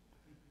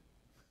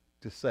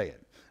 Just say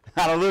it.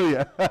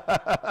 Hallelujah.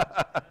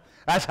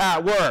 That's how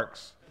it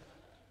works.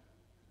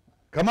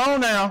 Come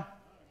on now.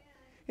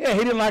 Yeah, he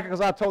didn't like it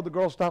because I told the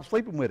girl to stop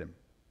sleeping with him.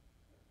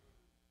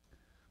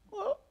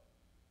 Well,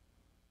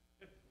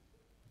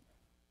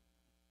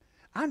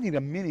 I need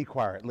a mini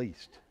choir at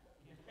least.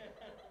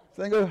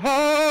 So they go,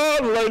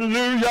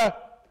 hallelujah,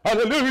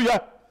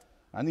 hallelujah.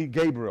 I need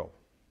Gabriel.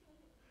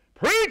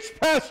 Preach,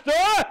 Pastor.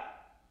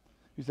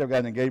 You see a guy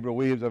named Gabriel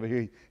Williams over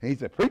here, and he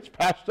said, preach,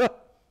 Pastor.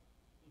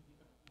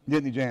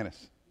 Didn't he,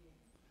 Janice?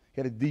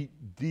 He had a deep,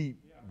 deep,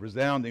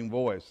 resounding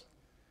voice.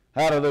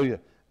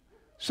 Hallelujah.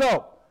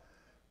 So,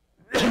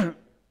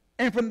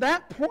 and from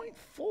that point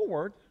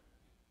forward,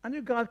 I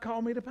knew God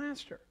called me to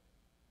pastor.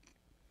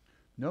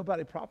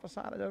 Nobody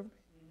prophesied it over me.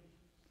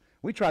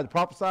 We tried to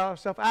prophesy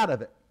ourselves out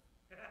of it.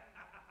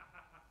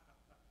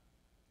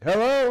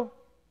 Hello?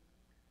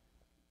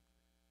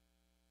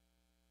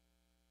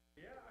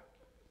 Yeah.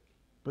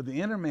 But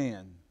the inner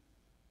man,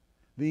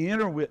 the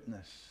inner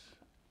witness,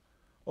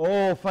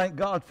 oh, thank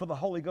God for the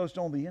Holy Ghost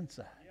on the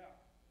inside.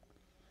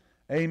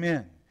 Yeah.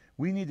 Amen.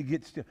 We need to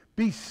get still.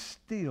 Be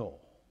still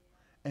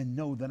and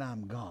know that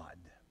I'm God.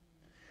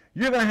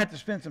 You're going to have to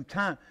spend some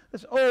time.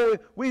 Listen,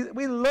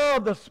 we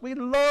love this. We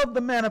love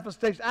the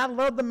manifestation. I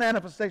love the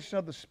manifestation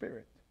of the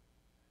Spirit.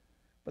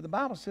 But the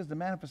Bible says the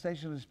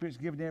manifestation of the Spirit is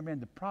given to every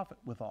man to profit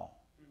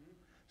withal. Mm-hmm.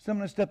 Some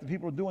of the stuff that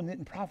people are doing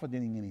isn't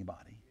profiting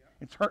anybody. Yeah.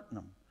 It's hurting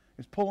them.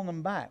 It's pulling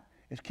them back.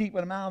 It's keeping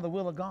them out of the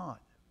will of God.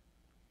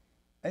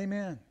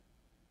 Amen.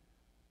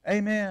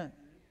 Amen.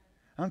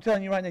 Mm-hmm. I'm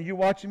telling you right now, you're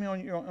watching me on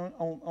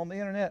the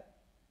internet.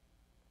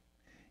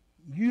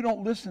 You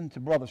don't listen to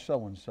brother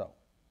so-and-so.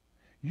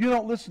 You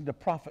don't listen to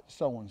prophet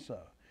so-and-so.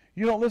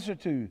 You don't listen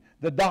to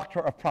the doctor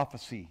of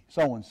prophecy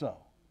so-and-so.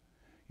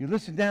 You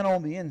listen down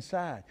on the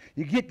inside.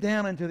 You get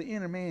down into the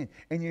inner man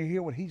and you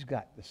hear what he's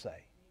got to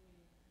say.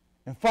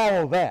 And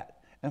follow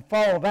that. And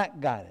follow that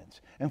guidance.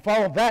 And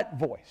follow that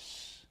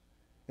voice.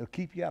 It'll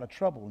keep you out of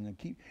trouble, and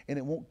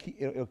it'll keep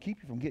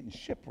you from getting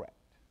shipwrecked.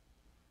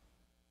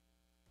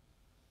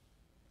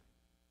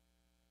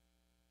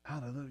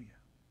 Hallelujah.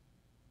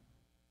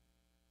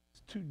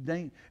 It's too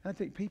dangerous. And I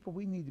think people,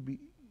 we need to be,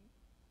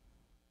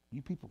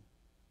 you people.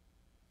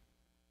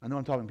 I know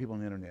I'm talking to people on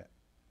the internet.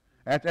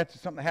 After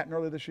something that happened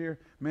earlier this year,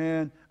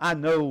 man, I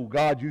know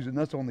God's using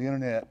us on the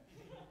internet.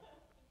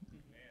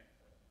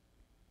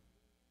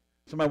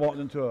 Somebody walked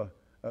into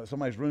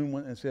somebody's room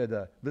and said,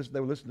 they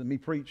were listening to me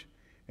preach,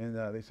 and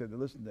they said, they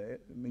listened to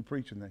me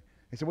preach, and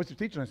they said, what's your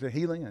teaching? I said,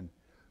 healing, and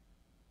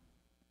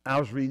I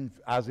was reading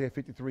Isaiah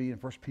 53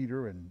 and 1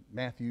 Peter and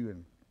Matthew,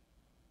 and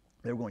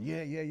they were going,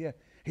 yeah.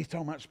 He's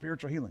talking about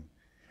spiritual healing.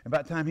 And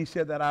by the time he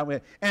said that, I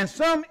went, and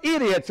some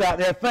idiots out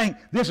there think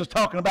this is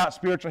talking about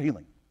spiritual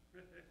healing.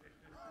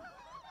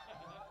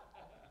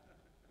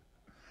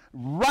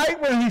 Right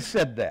when he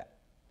said that.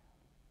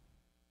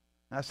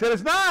 I said,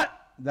 it's not.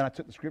 Then I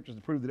took the scriptures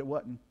to prove that it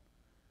wasn't.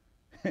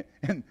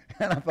 and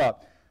I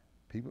thought,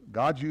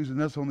 God's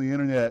using us on the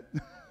internet.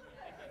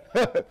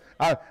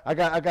 I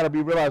got to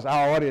be realized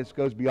our audience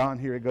goes beyond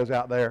here. It goes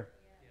out there.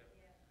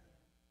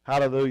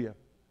 Hallelujah.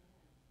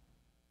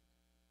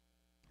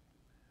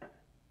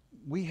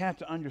 We have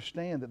to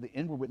understand that the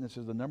inward witness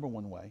is the number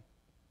one way.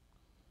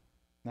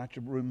 Not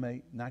your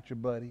roommate, not your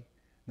buddy,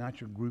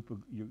 not your group of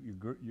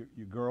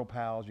your girl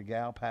pals, your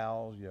gal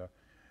pals,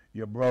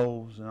 your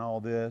bros and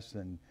all this,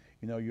 and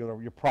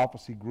your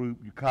prophecy group,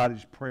 your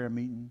cottage prayer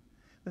meeting.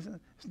 Listen,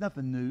 it's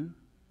nothing new.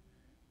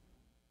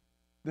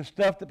 The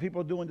stuff that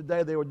people are doing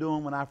today, they were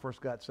doing when I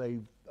first got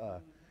saved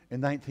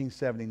in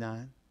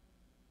 1979.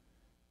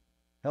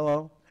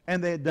 Hello?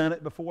 And they had done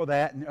it before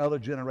that in other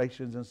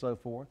generations and so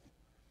forth.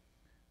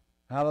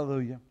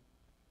 Hallelujah.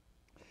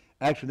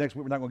 Actually, next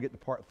week we're not going to get to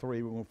part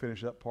 3. We're going to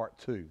finish up part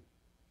 2.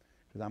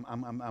 Because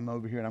I'm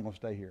over here and I'm going to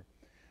stay here.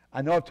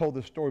 I know I've told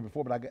this story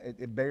before, but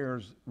it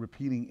bears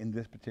repeating in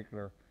this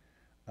particular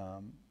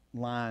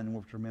line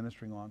which we're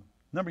ministering on.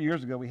 A number of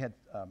years ago, we had,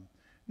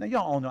 now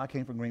y'all all know I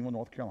came from Greenville,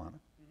 North Carolina.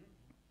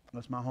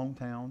 That's my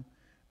hometown.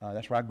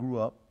 That's where I grew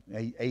up,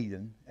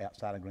 Aden,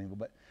 outside of Greenville.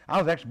 But I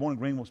was actually born in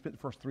Greenville, spent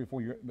the first 3 or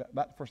 4 years,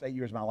 about the first 8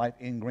 years of my life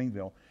in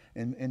Greenville,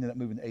 and ended up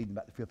moving to Aden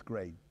about the 5th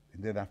grade.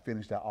 And then I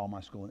finished out all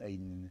my school in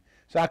Aden.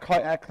 So I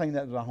claim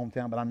that as my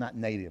hometown, but I'm not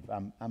native.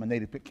 I'm a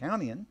native Pitt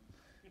Countyan.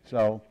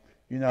 So,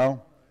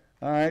 all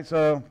right,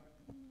 so,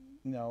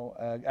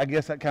 I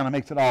guess that kind of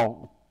makes it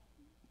all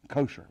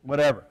kosher,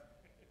 whatever.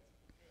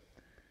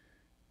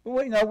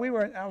 But I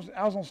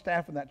was on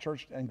staff in that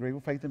church in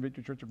Greenville, Faith and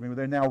Victory Church of Greenville.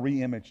 They're now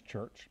Re-Image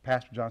Church.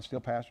 Pastor John, still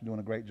pastor, doing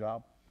a great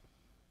job.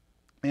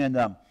 And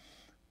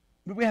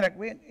we had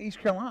East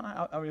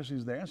Carolina, obviously,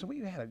 was there. And so we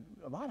had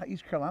a lot of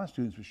East Carolina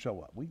students would show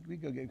up. We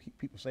go get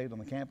people saved on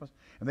the campus,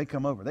 and they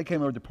come over. They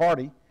came over to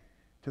party,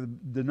 to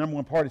the number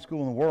one party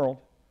school in the world,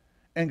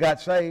 and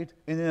got saved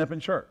and ended up in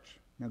church.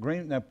 Now,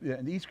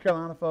 the East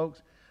Carolina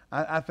folks,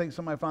 I think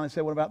somebody finally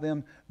said, what about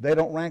them? They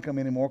don't rank them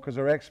anymore because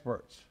they're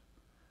experts.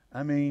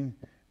 I mean,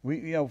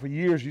 we, for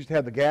years used to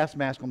have the gas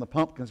mask on the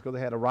pumpkins because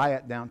they had a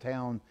riot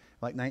downtown,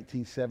 like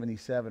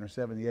 1977 or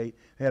 78.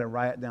 They had a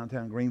riot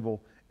downtown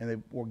Greenville, and they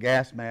wore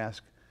gas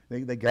masks.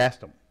 They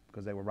gassed them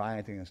because they were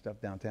rioting and stuff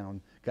downtown.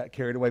 Got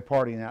carried away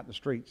partying out in the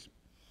streets.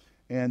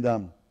 And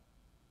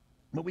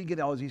but we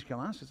get all these East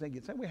Carolinians, they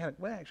get saved. We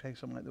actually had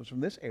someone that was from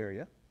this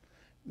area,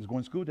 was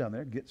going to school down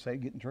there, get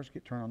saved, get in church,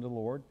 get turned on to the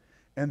Lord.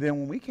 And then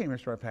when we came here and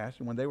started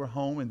pastoring, when they were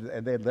home and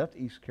they had left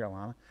East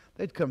Carolina,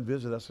 they'd come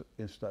visit us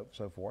and stuff,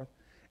 so forth.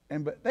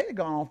 But they had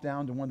gone off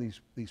down to one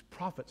of these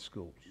prophet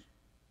schools.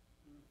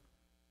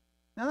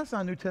 Now that's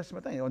not a New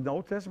Testament thing. In the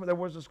Old Testament, there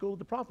was a school of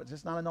the prophets.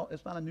 It's not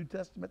a New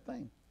Testament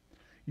thing.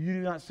 You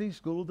do not see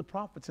school of the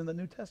prophets in the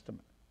New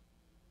Testament.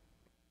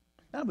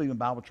 Now, I believe in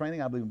Bible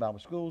training. I believe in Bible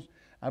schools.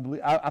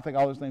 I think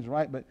all those things are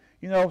right. But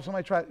a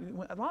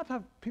lot of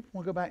times people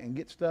want to go back and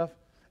get stuff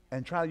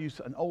and try to use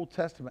an Old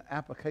Testament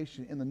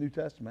application in the New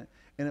Testament,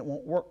 and it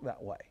won't work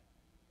that way.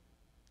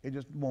 It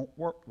just won't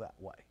work that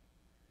way.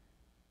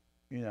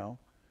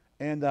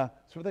 And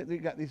so they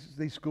got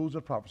these schools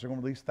of prophets. They're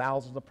going to release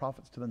thousands of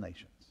prophets to the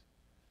nations.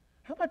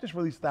 How about just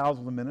release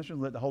thousands of ministers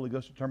and let the Holy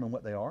Ghost determine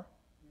what they are?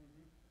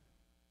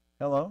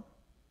 Hello?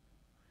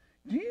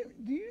 Do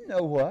you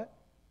know what?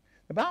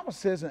 The Bible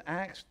says in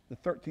Acts, the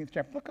 13th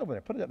chapter, look over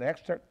there, put it up there,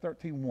 Acts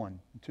 13, 1,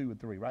 2, and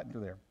 3, right into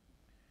there.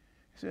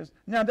 It says,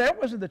 now there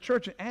was in the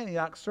church in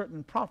Antioch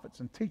certain prophets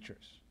and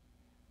teachers.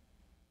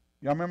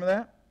 Y'all remember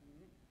that?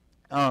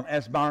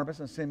 As Barnabas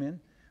and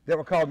Simeon, that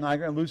were called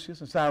Niger and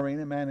Lucius and Cyrene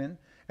and Manaen,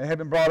 and had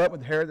been brought up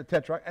with Herod the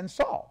Tetrarch and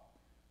Saul.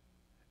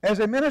 As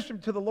they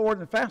ministered to the Lord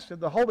and fasted,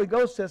 the Holy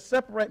Ghost says,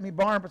 separate me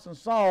Barnabas and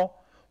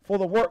Saul for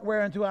the work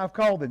whereunto I've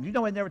called them. You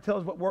know it never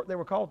tells what work they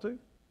were called to?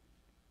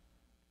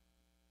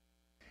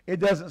 It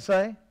doesn't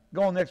say.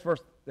 Go on the next verse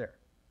there.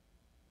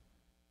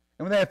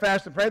 And when they had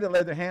fasted and prayed, they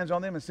laid their hands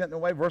on them and sent them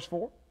away. Verse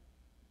 4.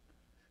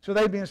 So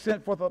they being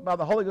sent forth by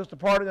the Holy Ghost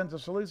departed unto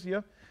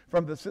Cilicia,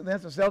 from thence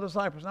to sail to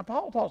Cyprus. Now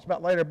Paul talks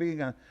about later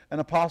being an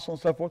apostle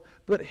and so forth.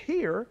 But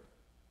here,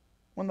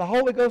 when the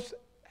Holy Ghost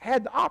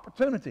had the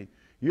opportunity,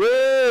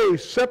 yea,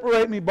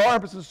 separate me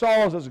Barnabas and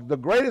Saul as the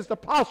greatest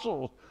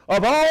apostles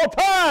of all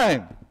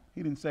time.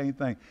 He didn't say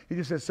anything. He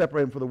just said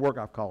separate them for the work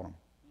I've called them.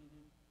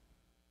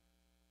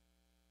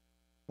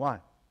 Why?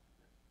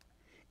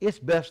 It's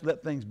best to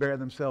let things bear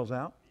themselves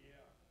out.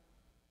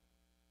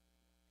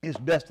 It's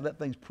best to let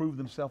things prove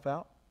themselves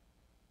out.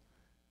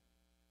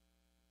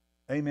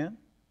 Amen.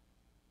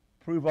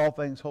 Prove all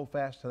things, hold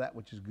fast to that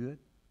which is good.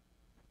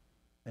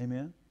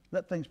 Amen.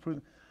 Let things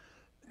prove.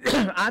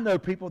 I know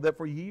people that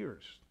for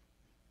years,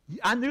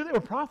 I knew they were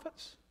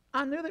prophets.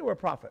 I knew they were a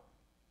prophet.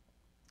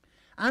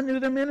 I knew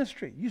their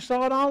ministry. You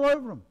saw it all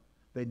over them.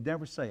 They'd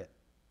never say it.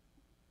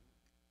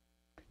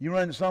 You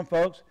run into some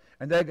folks,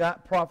 and they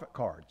got prophet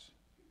cards.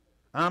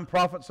 I'm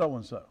prophet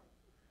so-and-so.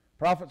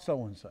 Prophet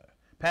so-and-so.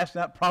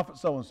 Passing out prophet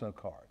so-and-so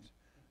cards.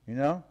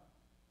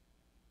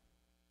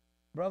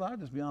 Brother, I'll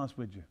just be honest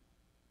with you.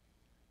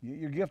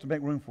 Your gift to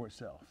make room for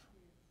itself.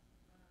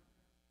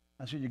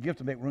 I said your gift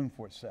to make room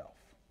for itself.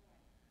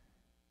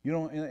 You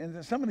don't,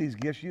 and some of these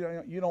gifts you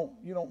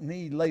don't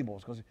need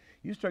labels, because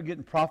you start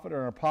getting prophet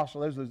or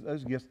apostle,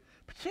 those gifts,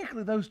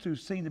 particularly those two,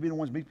 seem to be the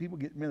ones people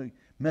get really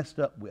messed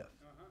up with.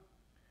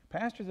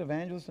 Pastors,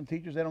 evangelists, and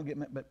teachers, they don't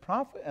get, but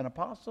prophet and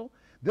apostle,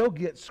 they'll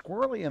get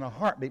squirrely in a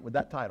heartbeat with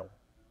that title.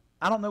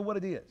 I don't know what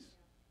it is.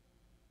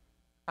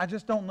 I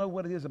just don't know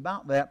what it is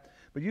about that.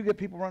 But you get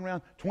people running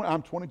around,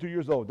 I'm 22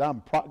 years old, got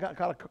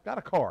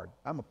a card.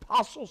 I'm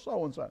apostle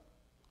so-and-so.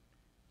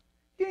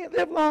 You ain't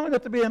lived long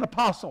enough to be an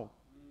apostle.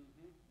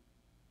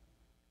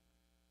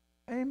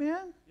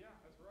 Amen? Yeah,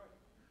 that's right.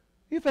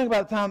 You think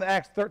about the time that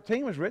Acts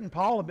 13 was written,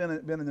 Paul had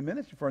been in the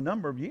ministry for a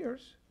number of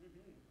years.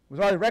 Was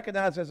already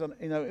recognized as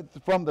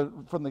from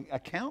the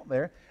account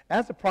there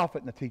as a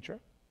prophet and a teacher,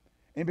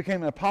 and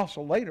became an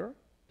apostle later.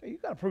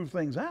 You've got to prove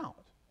things out.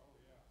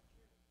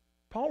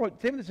 Paul wrote,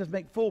 Timothy says,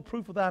 make full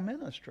proof of thy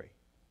ministry.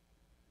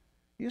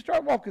 You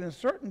start walking in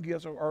certain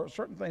gifts or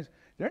certain things,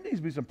 there needs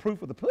to be some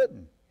proof of the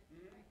pudding.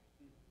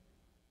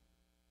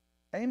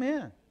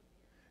 Amen.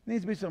 There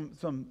needs to be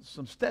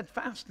some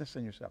steadfastness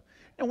in yourself.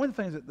 And one of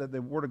the things that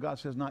the Word of God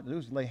says not to do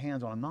is lay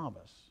hands on a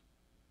novice.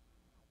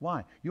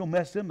 Why? You'll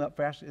mess them up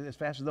as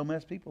fast as they'll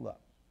mess people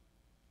up.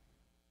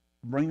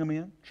 Bring them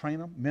in, train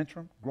them,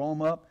 mentor them, grow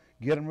them up,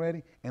 get them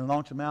ready, and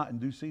launch them out in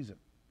due season,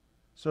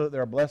 so that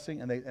they're a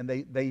blessing and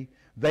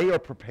they are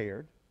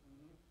prepared.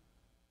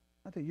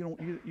 I think you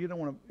don't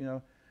want to, you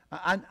know.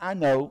 I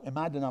know in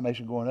my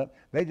denomination growing up,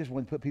 they just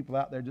wouldn't put people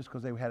out there just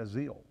because they had a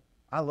zeal.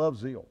 I love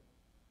zeal.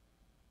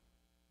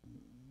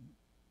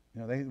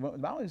 You know, the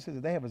Bible says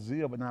that they have a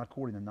zeal, but not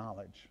according to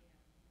knowledge.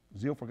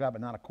 Zeal for God, but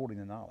not according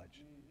to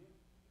knowledge.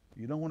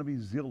 You don't want to be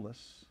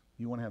zealous.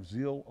 You want to have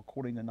zeal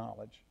according to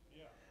knowledge.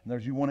 In other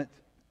words, you want it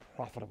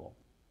profitable.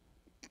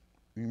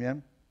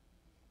 Amen?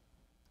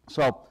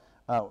 So,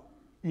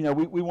 you know,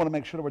 we want to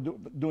make sure that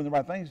we're doing the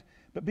right things,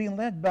 but being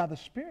led by the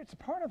Spirit's a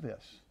part of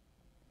this.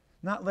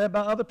 Not led by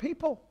other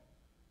people.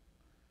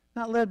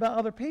 Not led by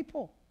other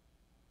people.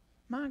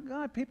 My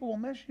God, people will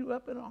mess you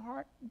up in a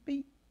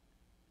heartbeat.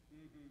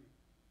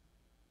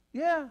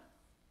 Yeah.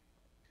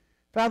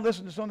 If I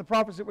listened to some of the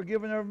prophets that were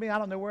given over me, I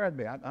don't know where I'd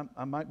be.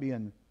 I might be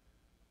in,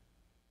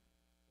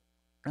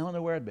 I don't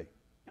know where I'd be.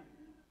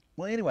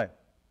 Well, anyway,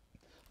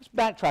 let's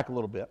backtrack a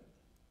little bit.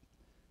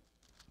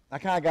 I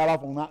kind of got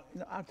off on not,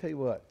 you know, I'll tell you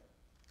what.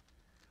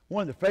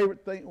 One of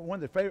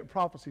the favorite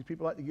prophecies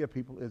people like to give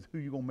people is who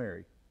you're going to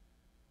marry.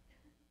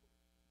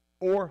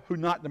 Or who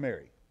not to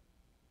marry.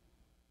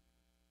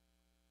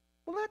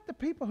 Well, let the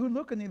people who are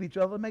looking at each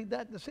other make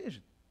that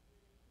decision.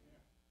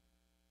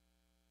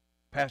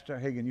 Pastor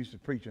Hagen used to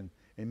preach in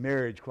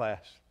marriage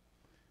class.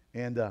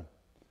 And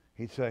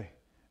he'd say,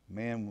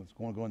 man was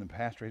going to go into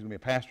pastor. He's going to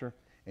be a pastor.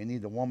 And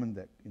needed a woman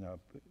that, you know,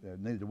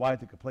 needed a wife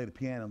that could play the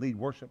piano and lead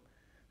worship.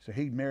 So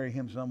he'd marry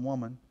him some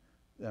woman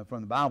from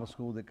the Bible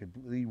school that could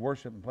lead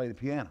worship and play the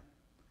piano.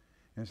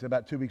 And so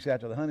about 2 weeks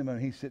after the honeymoon,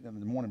 he's sitting at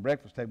the morning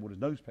breakfast table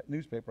with his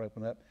newspaper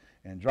open up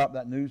and dropped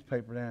that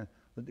newspaper down,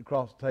 looked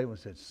across the table and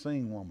said,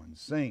 sing, woman,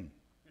 sing.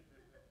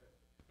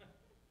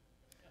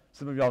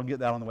 Some of y'all get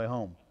that on the way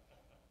home.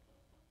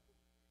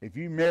 If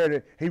you married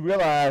her, he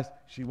realized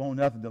she won't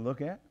nothing to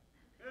look at,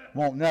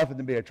 won't nothing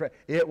to be attracted.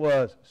 It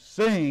was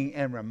sing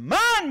and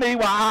remind me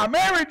why I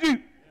married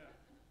you.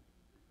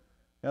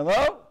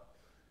 Hello?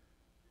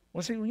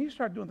 Well, see, when you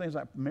start doing things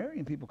like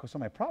marrying people because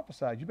somebody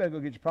prophesied, you better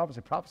go get your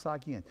prophecy. Prophesy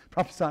again.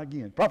 Prophesy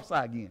again. Prophesy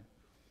again.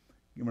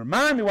 You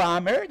remind me why I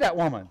married that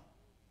woman.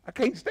 I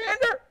can't stand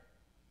her.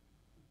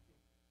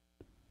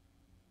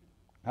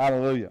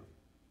 Hallelujah.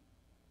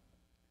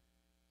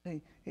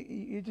 Hey,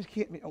 you just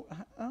can't be.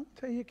 I'll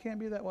tell you, it can't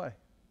be that way.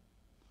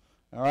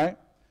 All right.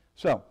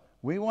 So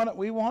we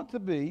want to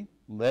be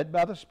led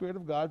by the Spirit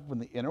of God from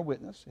the inner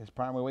witness. His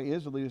primary way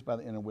is to lead us by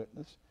the inner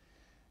witness.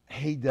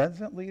 He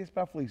doesn't lead us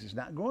by fleeces.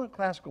 Now, going to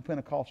classical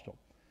Pentecostal,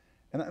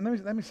 and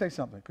let me say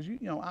something, because you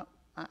know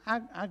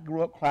I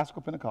grew up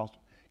classical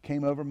Pentecostal,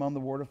 came over among the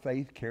Word of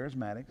Faith,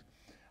 charismatics.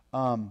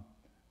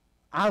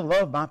 I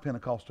love my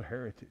Pentecostal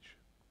heritage.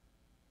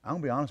 I'm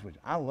going to be honest with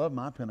you. I love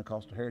my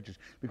Pentecostal heritage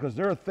because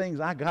there are things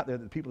I got there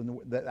that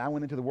people that I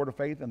went into the Word of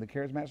Faith and the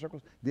charismatic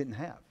circles didn't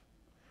have.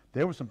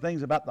 There were some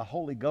things about the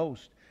Holy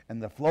Ghost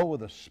and the flow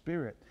of the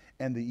Spirit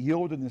and the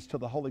yieldedness to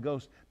the Holy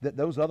Ghost that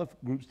those other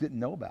groups didn't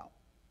know about.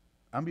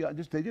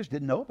 They just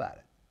didn't know about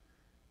it.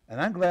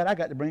 And I'm glad I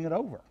got to bring it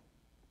over.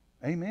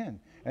 Amen.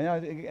 And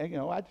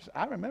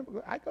I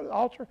remember I go to the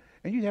altar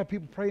and you'd have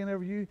people praying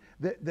over you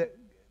that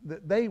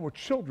they were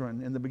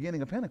children in the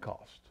beginning of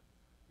Pentecost.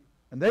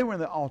 And they were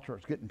in the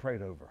altars getting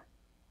prayed over.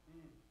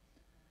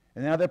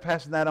 And now they're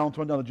passing that on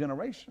to another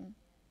generation.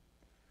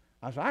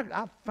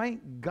 I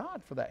thank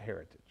God for that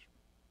heritage.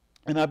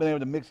 And I've been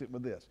able to mix it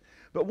with this.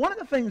 But one of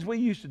the things we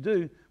used to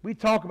do, we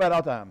talk about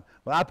all the time,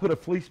 well, I put a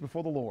fleece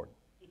before the Lord.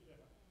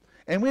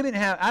 And we didn't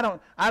have,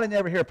 I didn't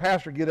ever hear a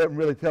pastor get up and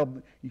really tell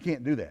them, you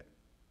can't do that.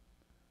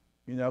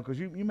 You know, because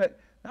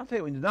I'll tell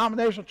you, in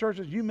denominational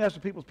churches, you mess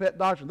with people's pet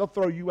doctrine, they'll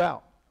throw you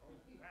out.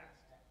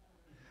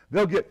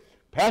 They'll get,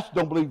 pastor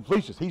don't believe in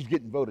fleeces, he's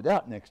getting voted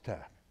out next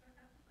time.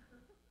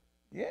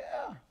 Yeah,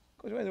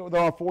 because they're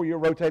on a 4-year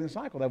rotating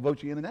cycle, they'll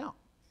vote you in and out.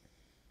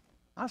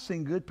 I've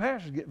seen good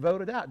pastors get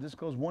voted out just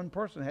because one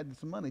person had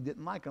some money,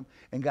 didn't like them,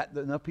 and got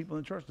enough people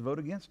in the church to vote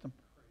against them.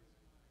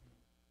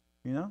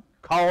 You know,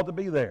 called to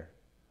be there.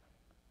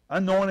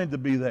 Anointed to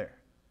be there.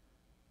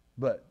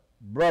 But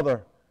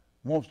brother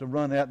wants to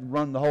run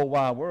the whole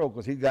wide world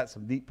because he's got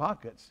some deep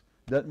pockets.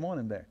 Doesn't want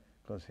him there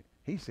because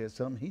he said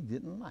something he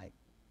didn't like.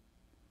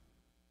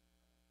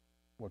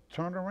 Well,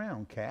 turn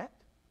around, cat.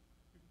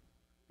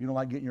 You don't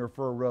like getting your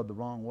fur rubbed the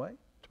wrong way?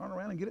 Turn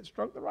around and get it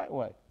stroked the right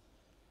way.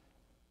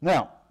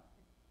 Now,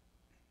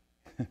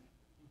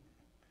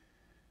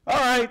 all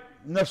right,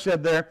 enough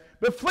said there.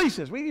 But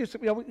fleeces, we used to,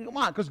 come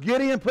on, because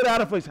Gideon put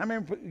out a fleece. How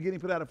many Gideon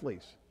put out a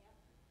fleece?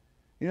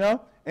 You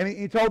know, and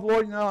he told the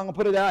Lord, I'm going to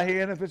put it out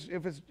here, and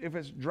if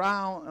it's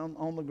dry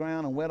on the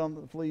ground and wet on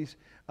the fleece,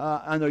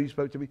 I know you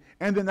spoke to me.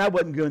 And then that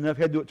wasn't good enough.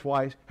 He had to do it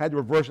twice. Had to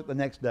reverse it the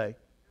next day.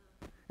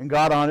 And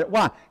God honored it.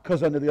 Why?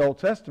 Because under the Old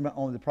Testament,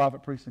 only the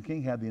prophet, priest, and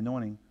king had the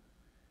anointing,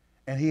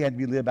 and he had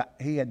to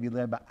be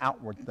led by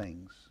outward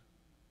things.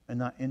 and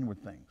not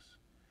inward things.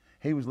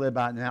 He was led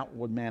by an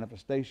outward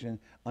manifestation.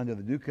 Under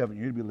the new covenant,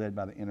 you're to be led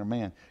by the inner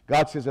man.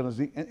 God says that,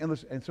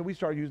 and so we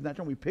started using that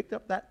term. We picked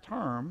up that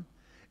term.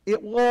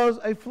 It was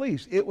a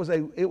fleece. It was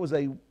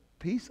a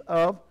piece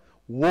of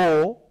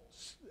wool,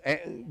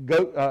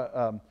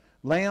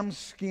 lamb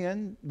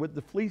skin with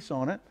the fleece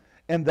on it,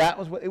 and that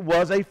was what it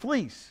was, a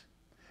fleece.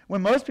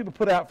 When most people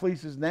put out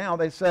fleeces now,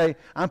 they say,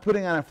 I'm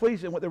putting out a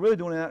fleece, and what they're really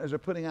doing is they're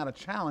putting out a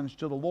challenge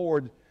to the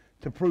Lord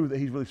to prove that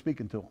he's really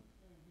speaking to them.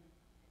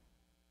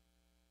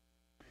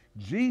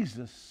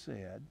 Jesus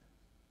said,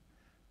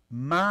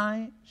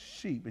 my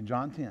sheep, in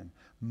John 10,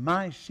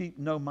 my sheep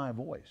know my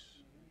voice.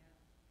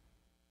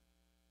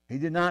 He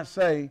did not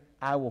say,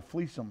 I will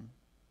fleece them.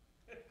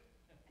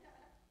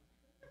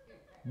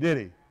 Did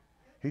he?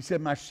 He said,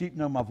 my sheep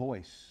know my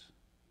voice.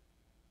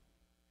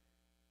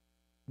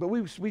 But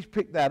we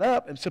picked that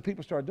up, and so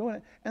people started doing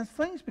it, and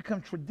things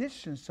become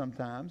traditions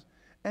sometimes,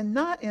 and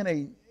not in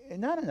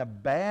a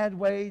bad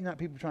way, not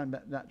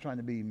trying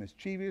to be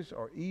mischievous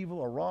or evil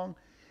or wrong.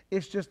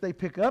 It's just they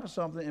pick up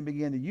something and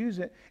begin to use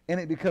it, and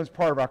it becomes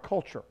part of our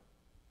culture.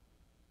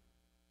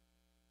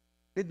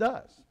 It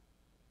does.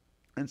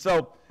 And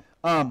so,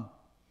 even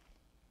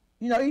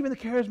the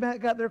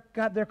charismatic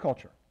got their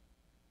culture.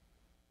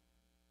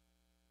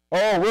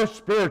 Oh, we're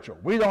spiritual.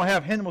 We don't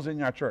have hymnals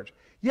in our church.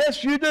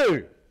 Yes, you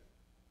do.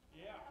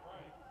 Yeah,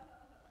 right.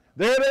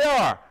 There they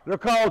are. They're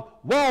called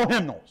wall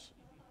hymnals.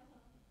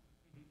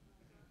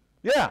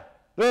 Yeah,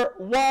 they're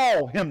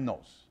wall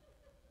hymnals.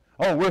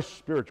 Oh, we're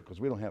spiritual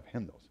because we don't have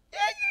hymnals. Yeah,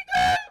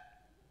 you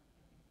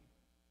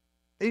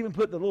do. Even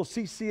put the little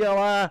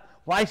CCLI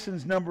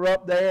license number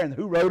up there and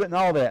who wrote it and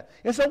all that.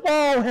 It's a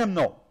wall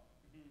hymnal.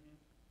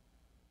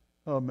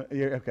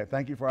 Yeah, okay,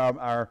 thank you for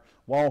our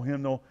wall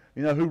hymnal.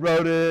 You know who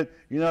wrote it.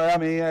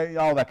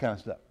 All that kind of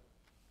stuff.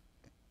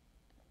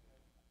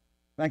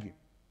 Thank you.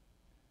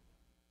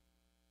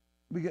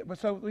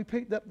 So we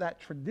picked up that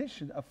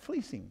tradition of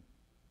fleecing.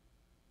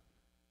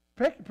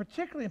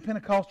 Particularly in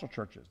Pentecostal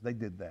churches, they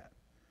did that.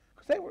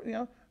 Because they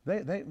were,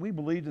 we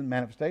believed in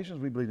manifestations.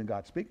 We believed in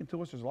God speaking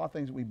to us. There's a lot of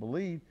things that we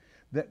believe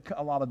that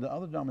a lot of the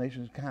other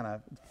denominations kind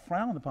of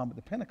frowned upon. But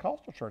the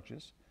Pentecostal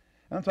churches,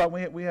 and I'm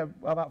talking, we have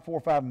about 4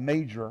 or 5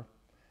 major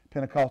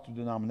Pentecostal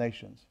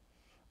denominations.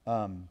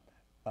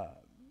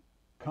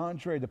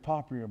 Contrary to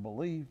popular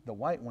belief, the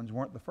white ones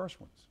weren't the first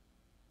ones.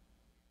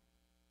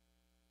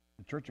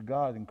 The Church of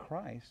God in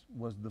Christ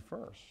was the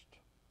first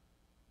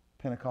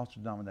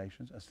Pentecostal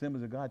denominations.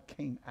 Assemblies of God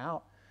came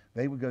out.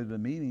 They would go to the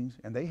meetings,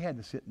 and they had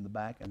to sit in the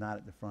back and not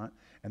at the front.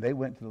 And they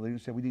went to the leaders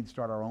and said, we need to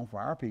start our own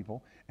for our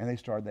people. And they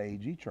started the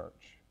AG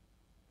Church.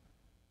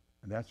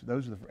 And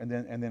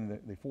then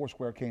the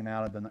Foursquare came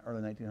out of the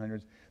early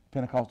 1900s.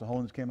 Pentecostal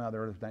Holiness came out of the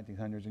early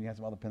 1900s, and you had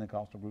some other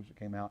Pentecostal groups that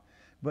came out.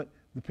 But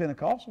the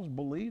Pentecostals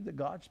believed that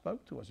God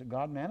spoke to us, that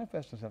God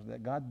manifested himself,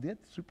 that God did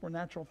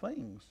supernatural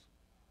things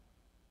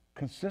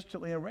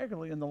consistently and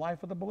regularly in the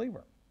life of the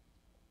believer.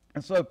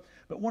 And so,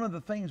 but one of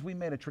the things we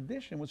made a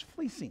tradition was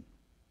fleecing.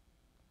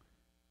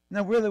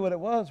 Now, really what it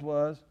was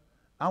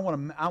I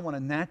want a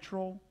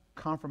natural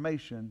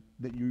confirmation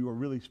that you are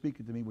really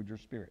speaking to me with your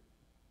spirit.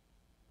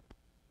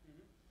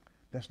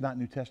 That's not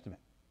New Testament.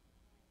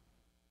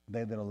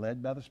 They that are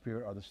led by the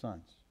Spirit are the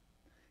sons.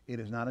 It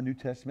is not a New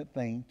Testament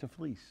thing to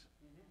fleece.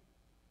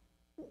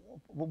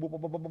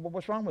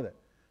 What's wrong with it?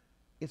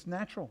 It's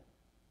natural.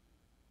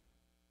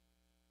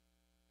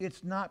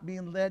 It's not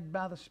being led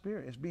by the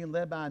Spirit. It's being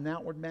led by an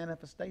outward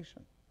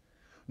manifestation.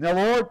 Now,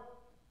 Lord,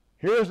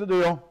 here's the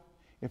deal.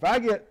 If I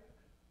get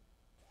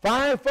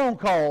 5 phone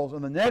calls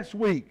in the next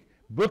week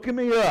booking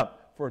me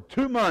up for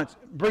 2 months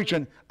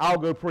preaching, I'll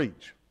go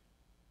preach.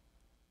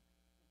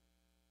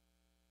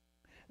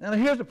 Now,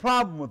 here's the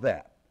problem with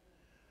that.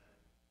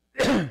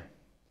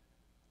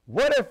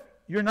 What if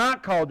you're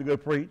not called to go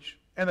preach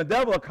and the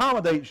devil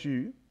accommodates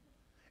you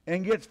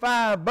and gets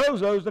 5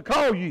 bozos to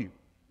call you?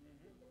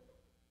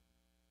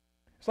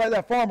 It's like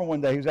that farmer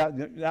one day. He was out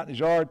in his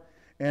yard,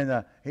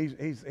 and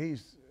he's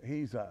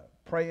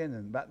praying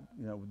and about,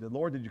 the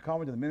Lord, did you call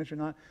me to the ministry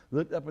or not?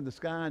 Looked up in the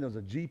sky, and there was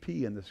a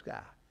GP in the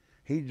sky.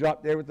 He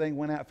dropped everything,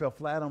 went out, fell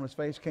flat on his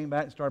face, came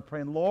back and started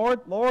praying,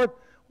 Lord,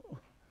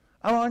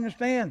 I don't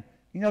understand.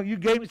 You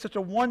gave me such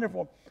a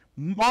wonderful,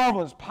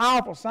 marvelous,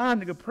 powerful sign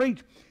to go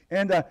preach.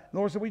 And the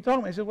Lord said, what are you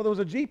talking about? He said, well, there was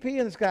a GP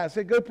in the sky. I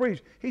said, go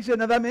preach. He said,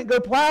 no, that meant go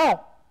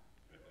plow.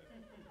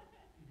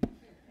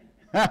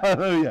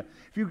 Hallelujah.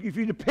 If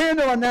you depend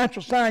on a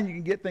natural sign, you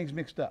can get things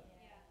mixed up.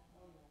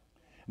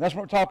 And that's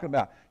what we're talking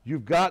about.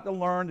 You've got to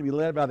learn to be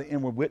led by the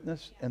inward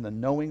witness and the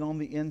knowing on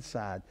the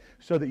inside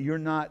so that you're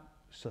not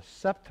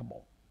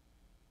susceptible.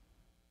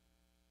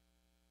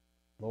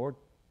 Lord,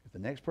 if the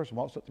next person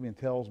walks up to me and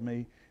tells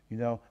me,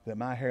 that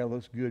my hair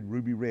looks good,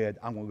 ruby red,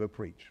 I'm going to go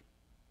preach.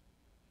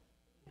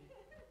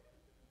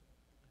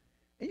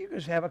 And you can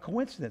just have a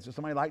coincidence that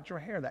somebody liked your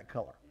hair that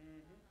color.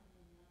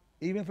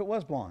 Even if it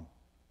was blonde.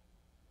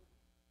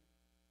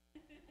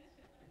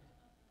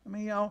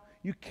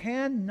 You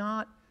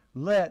cannot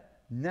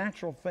let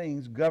natural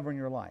things govern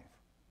your life.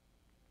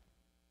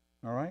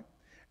 All right?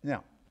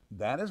 Now,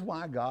 that is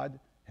why God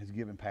has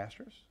given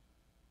pastors.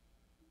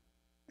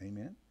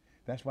 Amen.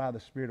 That's why the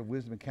spirit of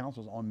wisdom and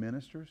counsel is on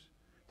ministers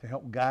to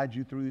help guide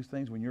you through these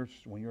things when you're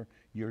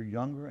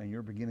younger and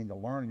you're beginning to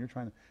learn and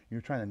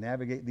you're trying to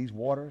navigate these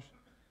waters.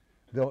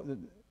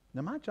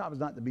 Now, my job is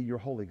not to be your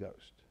Holy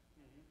Ghost.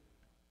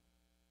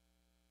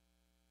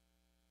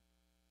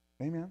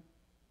 Amen.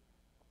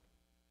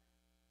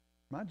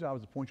 My job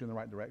is to point you in the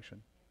right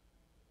direction.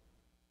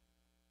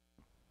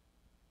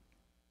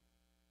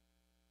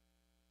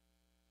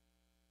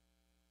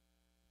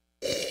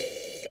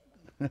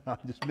 I'm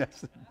just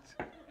messing.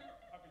 How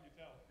can you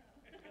tell?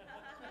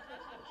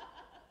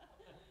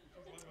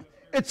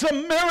 It's a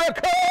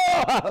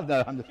miracle!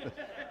 No, I'm just,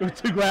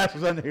 there's two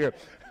glasses under here.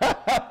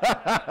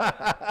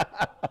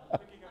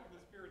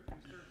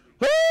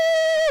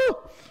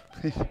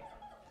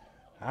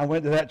 I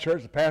went to that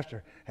church, the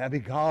pastor, happy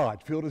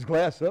God, filled his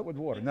glass up with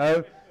water.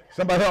 No,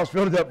 somebody else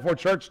filled it up before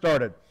church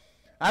started.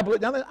 I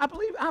believe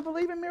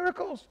in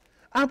miracles.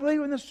 I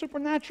believe in the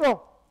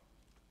supernatural.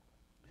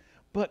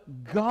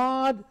 But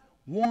God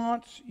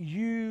wants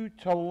you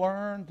to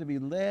learn to be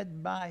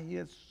led by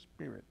His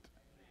Spirit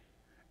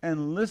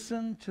and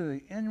listen to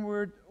the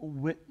inward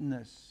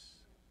witness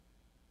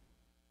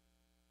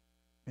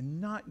and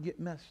not get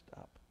messed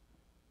up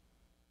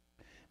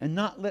and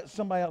not let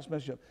somebody else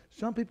mess you up.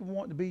 Some people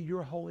want to be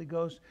your Holy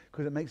Ghost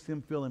because it makes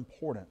them feel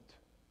important.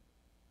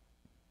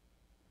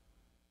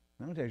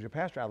 I'm going to tell you, as your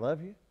pastor, I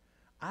love you.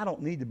 I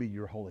don't need to be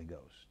your Holy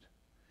Ghost.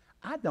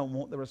 I don't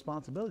want the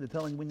responsibility of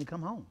telling you when you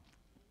come home.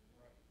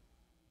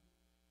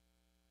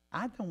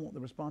 I don't want the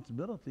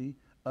responsibility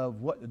of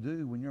what to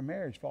do when your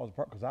marriage falls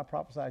apart because I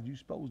prophesied you're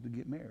supposed to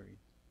get married.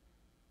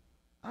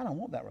 I don't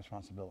want that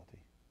responsibility.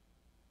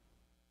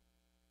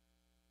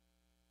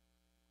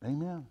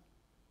 Amen.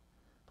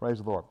 Praise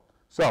the Lord.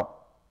 So,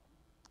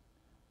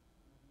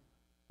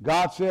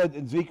 God said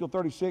in Ezekiel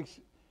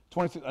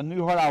 36:26, a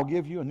new heart I will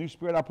give you, a new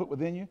spirit I'll put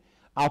within you.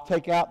 I'll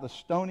take out the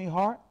stony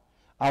heart.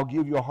 I'll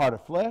give you a heart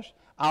of flesh.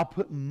 I'll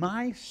put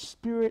my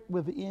spirit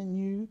within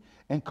you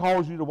and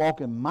cause you to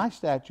walk in my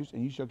statutes,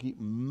 and you shall keep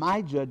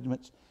my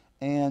judgments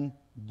and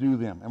do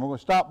them. And we're going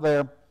to stop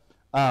there.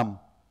 Let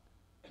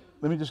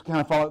me just kind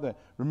of follow that.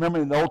 Remember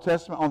in the Old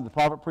Testament, only the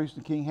prophet, priest,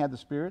 and king had the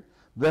Spirit.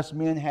 Thus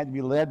men had to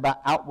be led by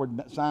outward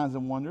signs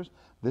and wonders.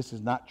 This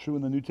is not true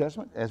in the New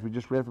Testament, as we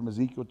just read from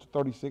Ezekiel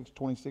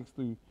 36:26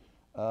 through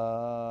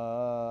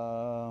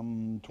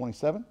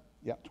 27.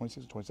 Yeah,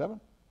 26 and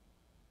 27.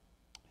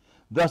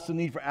 Thus the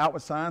need for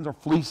outward signs or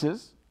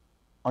fleeces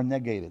are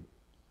negated.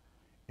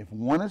 If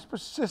one is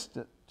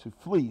persistent to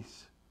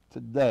fleece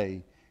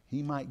today,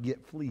 he might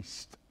get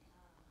fleeced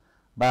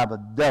by the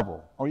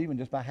devil or even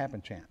just by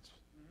happen chance.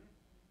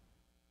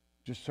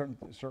 Just certain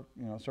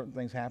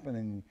things happen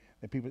and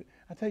the people,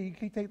 I tell you, you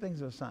can't take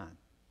things as a sign.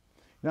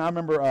 Now I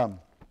remember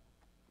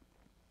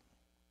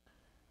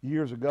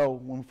years ago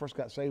when we first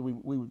got saved,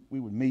 we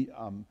would meet,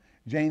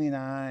 Janie and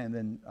I, and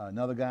then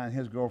another guy and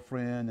his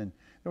girlfriend, and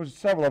there was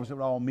several of us that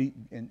would all meet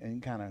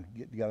and kind of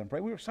get together and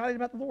pray. We were excited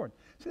about the Lord.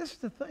 See, this is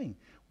the thing.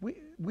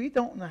 We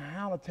don't know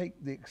how to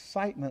take the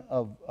excitement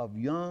of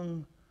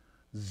young,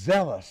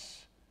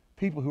 zealous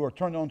people who are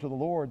turned on to the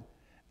Lord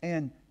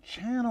and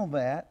channel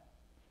that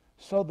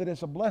so that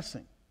it's a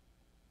blessing.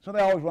 So they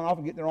always run off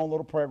and get their own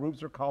little prayer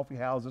groups or coffee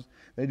houses.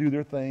 They do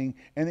their thing,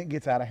 and it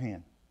gets out of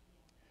hand.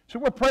 So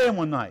we're praying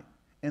one night,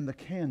 and the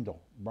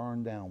candle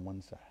burned down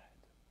one side.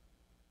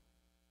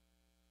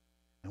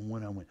 And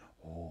when I went,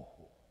 oh,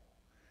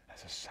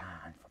 that's a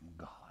sign from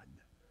God.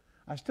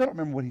 I still don't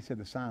remember what he said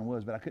the sign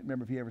was, but I couldn't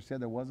remember if he ever said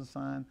there was a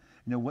sign,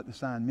 what the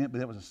sign meant, but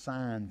that was a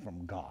sign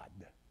from God.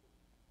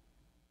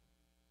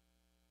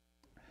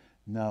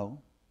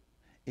 No,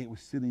 it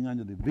was sitting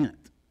under the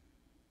vent.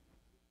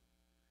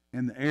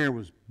 And the air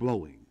was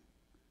blowing.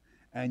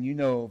 And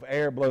if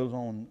air blows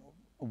on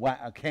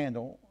a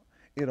candle,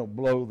 it'll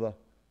blow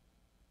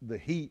the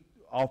heat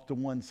off to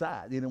one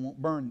side. It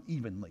won't burn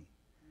evenly.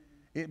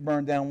 It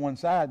burned down one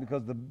side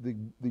because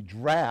the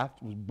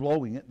draft was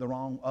blowing it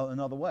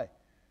another way.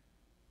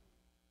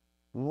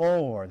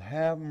 Lord,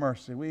 have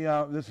mercy.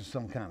 This is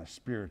some kind of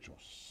spiritual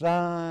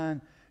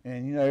sign.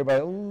 And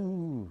everybody,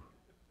 ooh.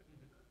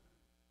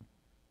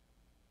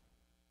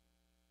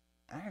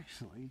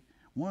 Actually,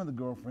 one of the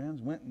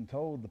girlfriends went and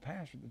told the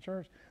pastor at the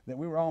church that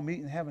we were all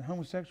meeting and having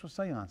homosexual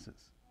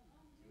seances.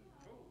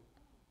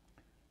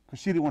 Because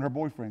she didn't want her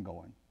boyfriend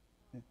going.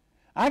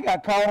 I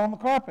got caught on the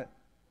carpet.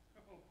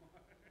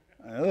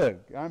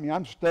 Look,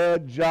 I'm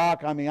stud,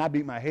 jock. I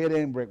beat my head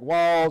in brick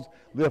walls,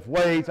 lift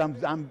weights. I'm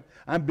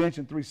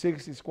benching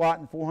 360,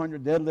 squatting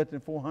 400,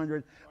 deadlifting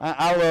 400.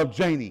 I love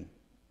Janie.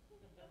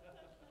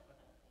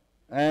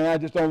 And I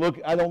just don't look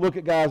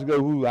at guys and go,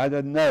 ooh, I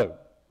didn't know.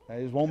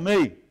 I just want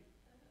me.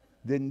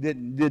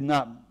 Did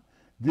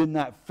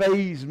not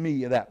faze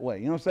me that way.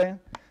 You know what I'm saying?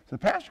 So the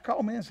pastor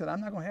called me and said,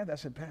 I'm not going to have that. I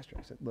said, Pastor,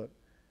 I said, look,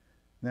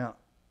 now,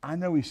 I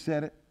know he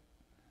said it.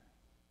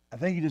 I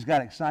think he just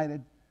got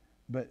excited.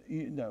 But,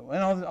 and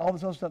all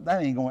this other stuff,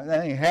 that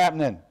ain't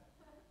happening.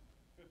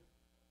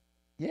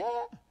 Yeah.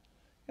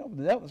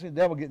 The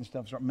devil getting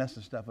stuff, start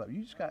messing stuff up.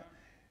 You just got,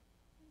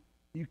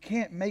 You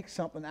can't make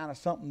something out of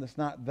something that's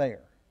not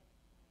there.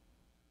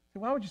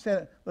 So why would you say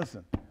that?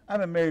 Listen, I've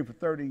been married for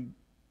 32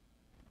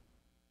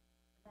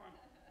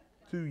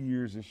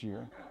 years this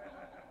year.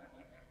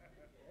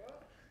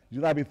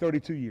 July will be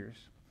 32 years.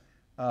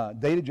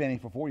 Dated Janie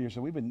for 4 years,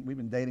 so we've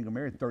been dating and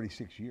married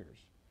 36 years.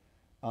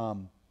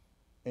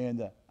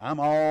 And I'm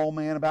all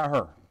man about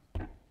her.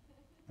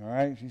 All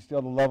right, she's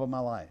still the love of my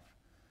life.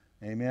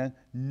 Amen.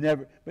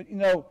 Never, but you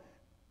know,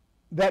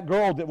 that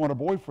girl didn't want a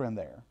boyfriend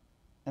there,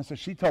 and so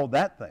she told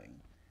that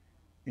thing.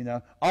 You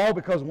know, all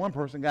because one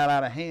person got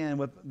out of hand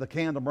with the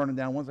candle burning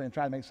down one thing and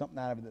tried to make something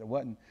out of it that it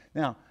wasn't.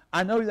 Now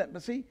I know that,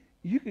 but see,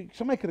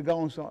 somebody could have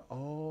gone and said,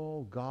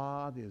 "Oh,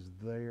 God is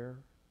there.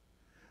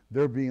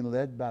 They're being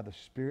led by the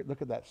Spirit.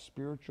 Look at that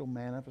spiritual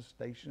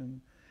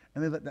manifestation,"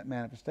 and they let that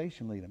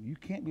manifestation lead them. You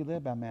can't be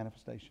led by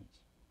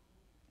manifestations.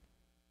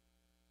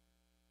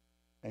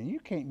 And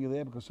you can't be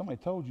led because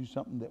somebody told you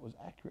something that was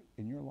accurate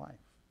in your life.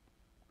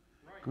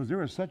 Because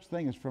there is such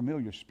thing as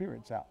familiar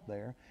spirits out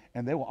there,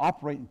 and they will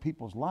operate in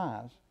people's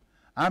lives.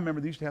 I remember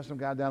they used to have some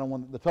guy down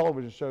on the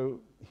television show,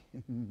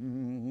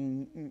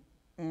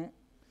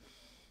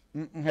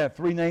 had a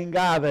three-name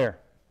guy there.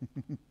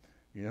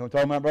 You know,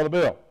 talking about Brother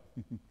Bill.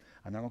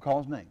 I'm not going to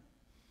call his name.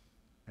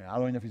 And I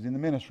don't even know if he's in the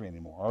ministry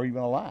anymore or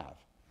even alive.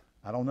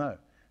 I don't know.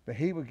 But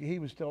he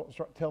would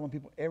start telling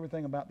people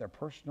everything about their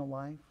personal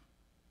life.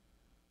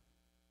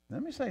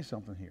 Let me say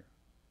something here.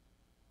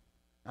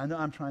 I know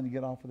I'm trying to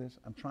get off of this.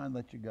 I'm trying to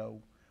let you go.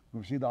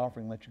 We'll receive the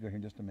offering and let you go here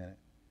in just a minute.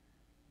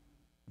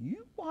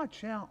 You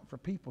watch out for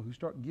people who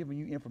start giving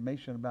you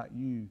information about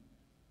you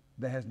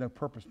that has no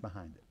purpose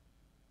behind it.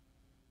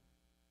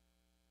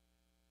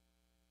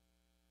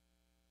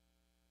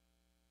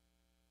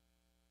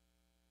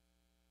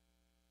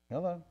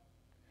 Hello?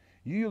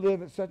 You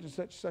live at such and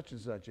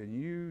such, and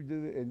you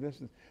do it, and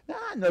this. Now,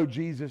 I know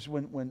Jesus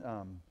when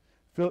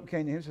Philip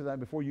came to him and said,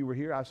 "Before you were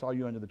here, I saw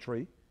you under the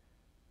tree."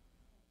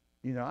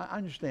 You know, I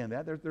understand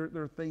that. There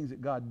are things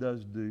that God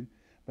does do.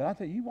 But I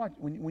tell you, watch,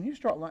 when you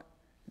start like,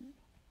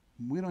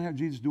 we don't have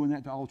Jesus doing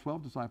that to all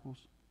 12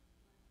 disciples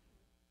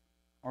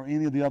or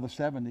any of the other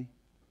 70.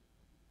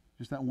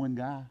 Just that one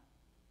guy.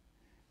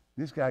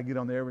 This guy get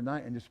on there every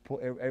night and just pull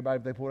everybody,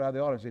 if they pull it out of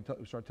the audience, they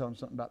start telling them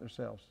something about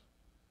themselves.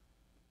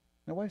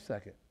 Now, wait a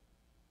second.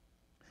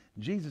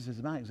 Jesus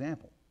is my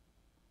example.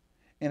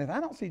 And if I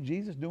don't see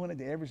Jesus doing it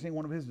to every single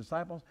one of his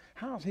disciples,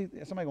 how is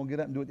somebody going to get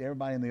up and do it to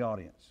everybody in the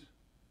audience?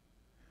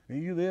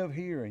 And you live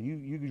here, and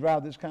you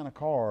drive this kind of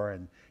car,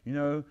 and, you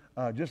know,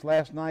 just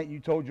last night you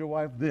told your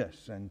wife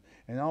this, and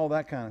all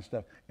that kind of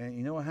stuff. And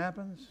you know what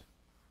happens?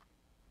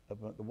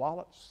 The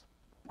wallets,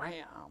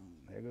 wham,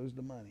 there goes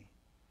the money.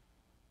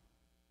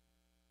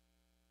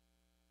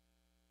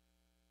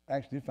 I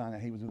actually did find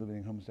out he was living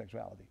in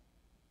homosexuality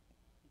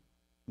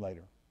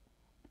later.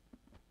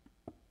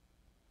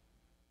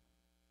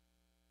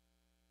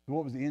 So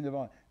what was the end of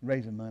all?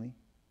 Raising money.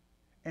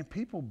 And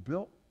people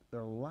built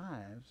their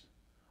lives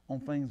on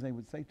things they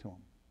would say to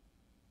them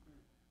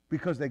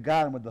because they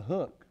got them with the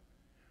hook.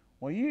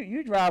 Well,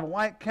 you drive a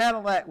white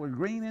Cadillac with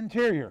green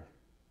interior.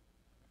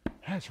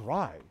 That's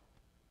right.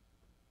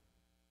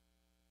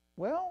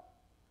 Well,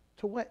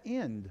 to what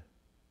end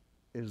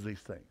is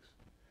these things?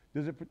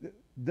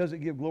 Does it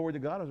give glory to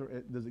God,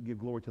 or does it give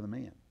glory to the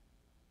man?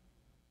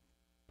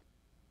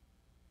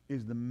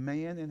 Is the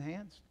man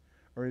enhanced,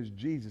 or is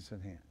Jesus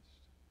enhanced?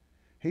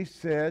 He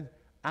said,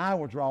 "I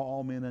will draw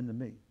all men unto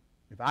me.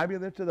 If I be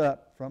lifted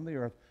up from the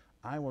earth,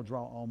 I will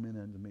draw all men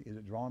unto me." Is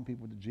it drawing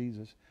people to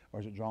Jesus, or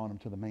is it drawing them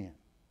to the man?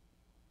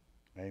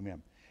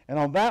 Amen. And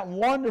on that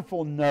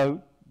wonderful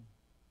note,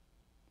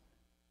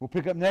 we'll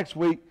pick up next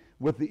week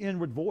with the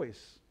inward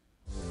voice.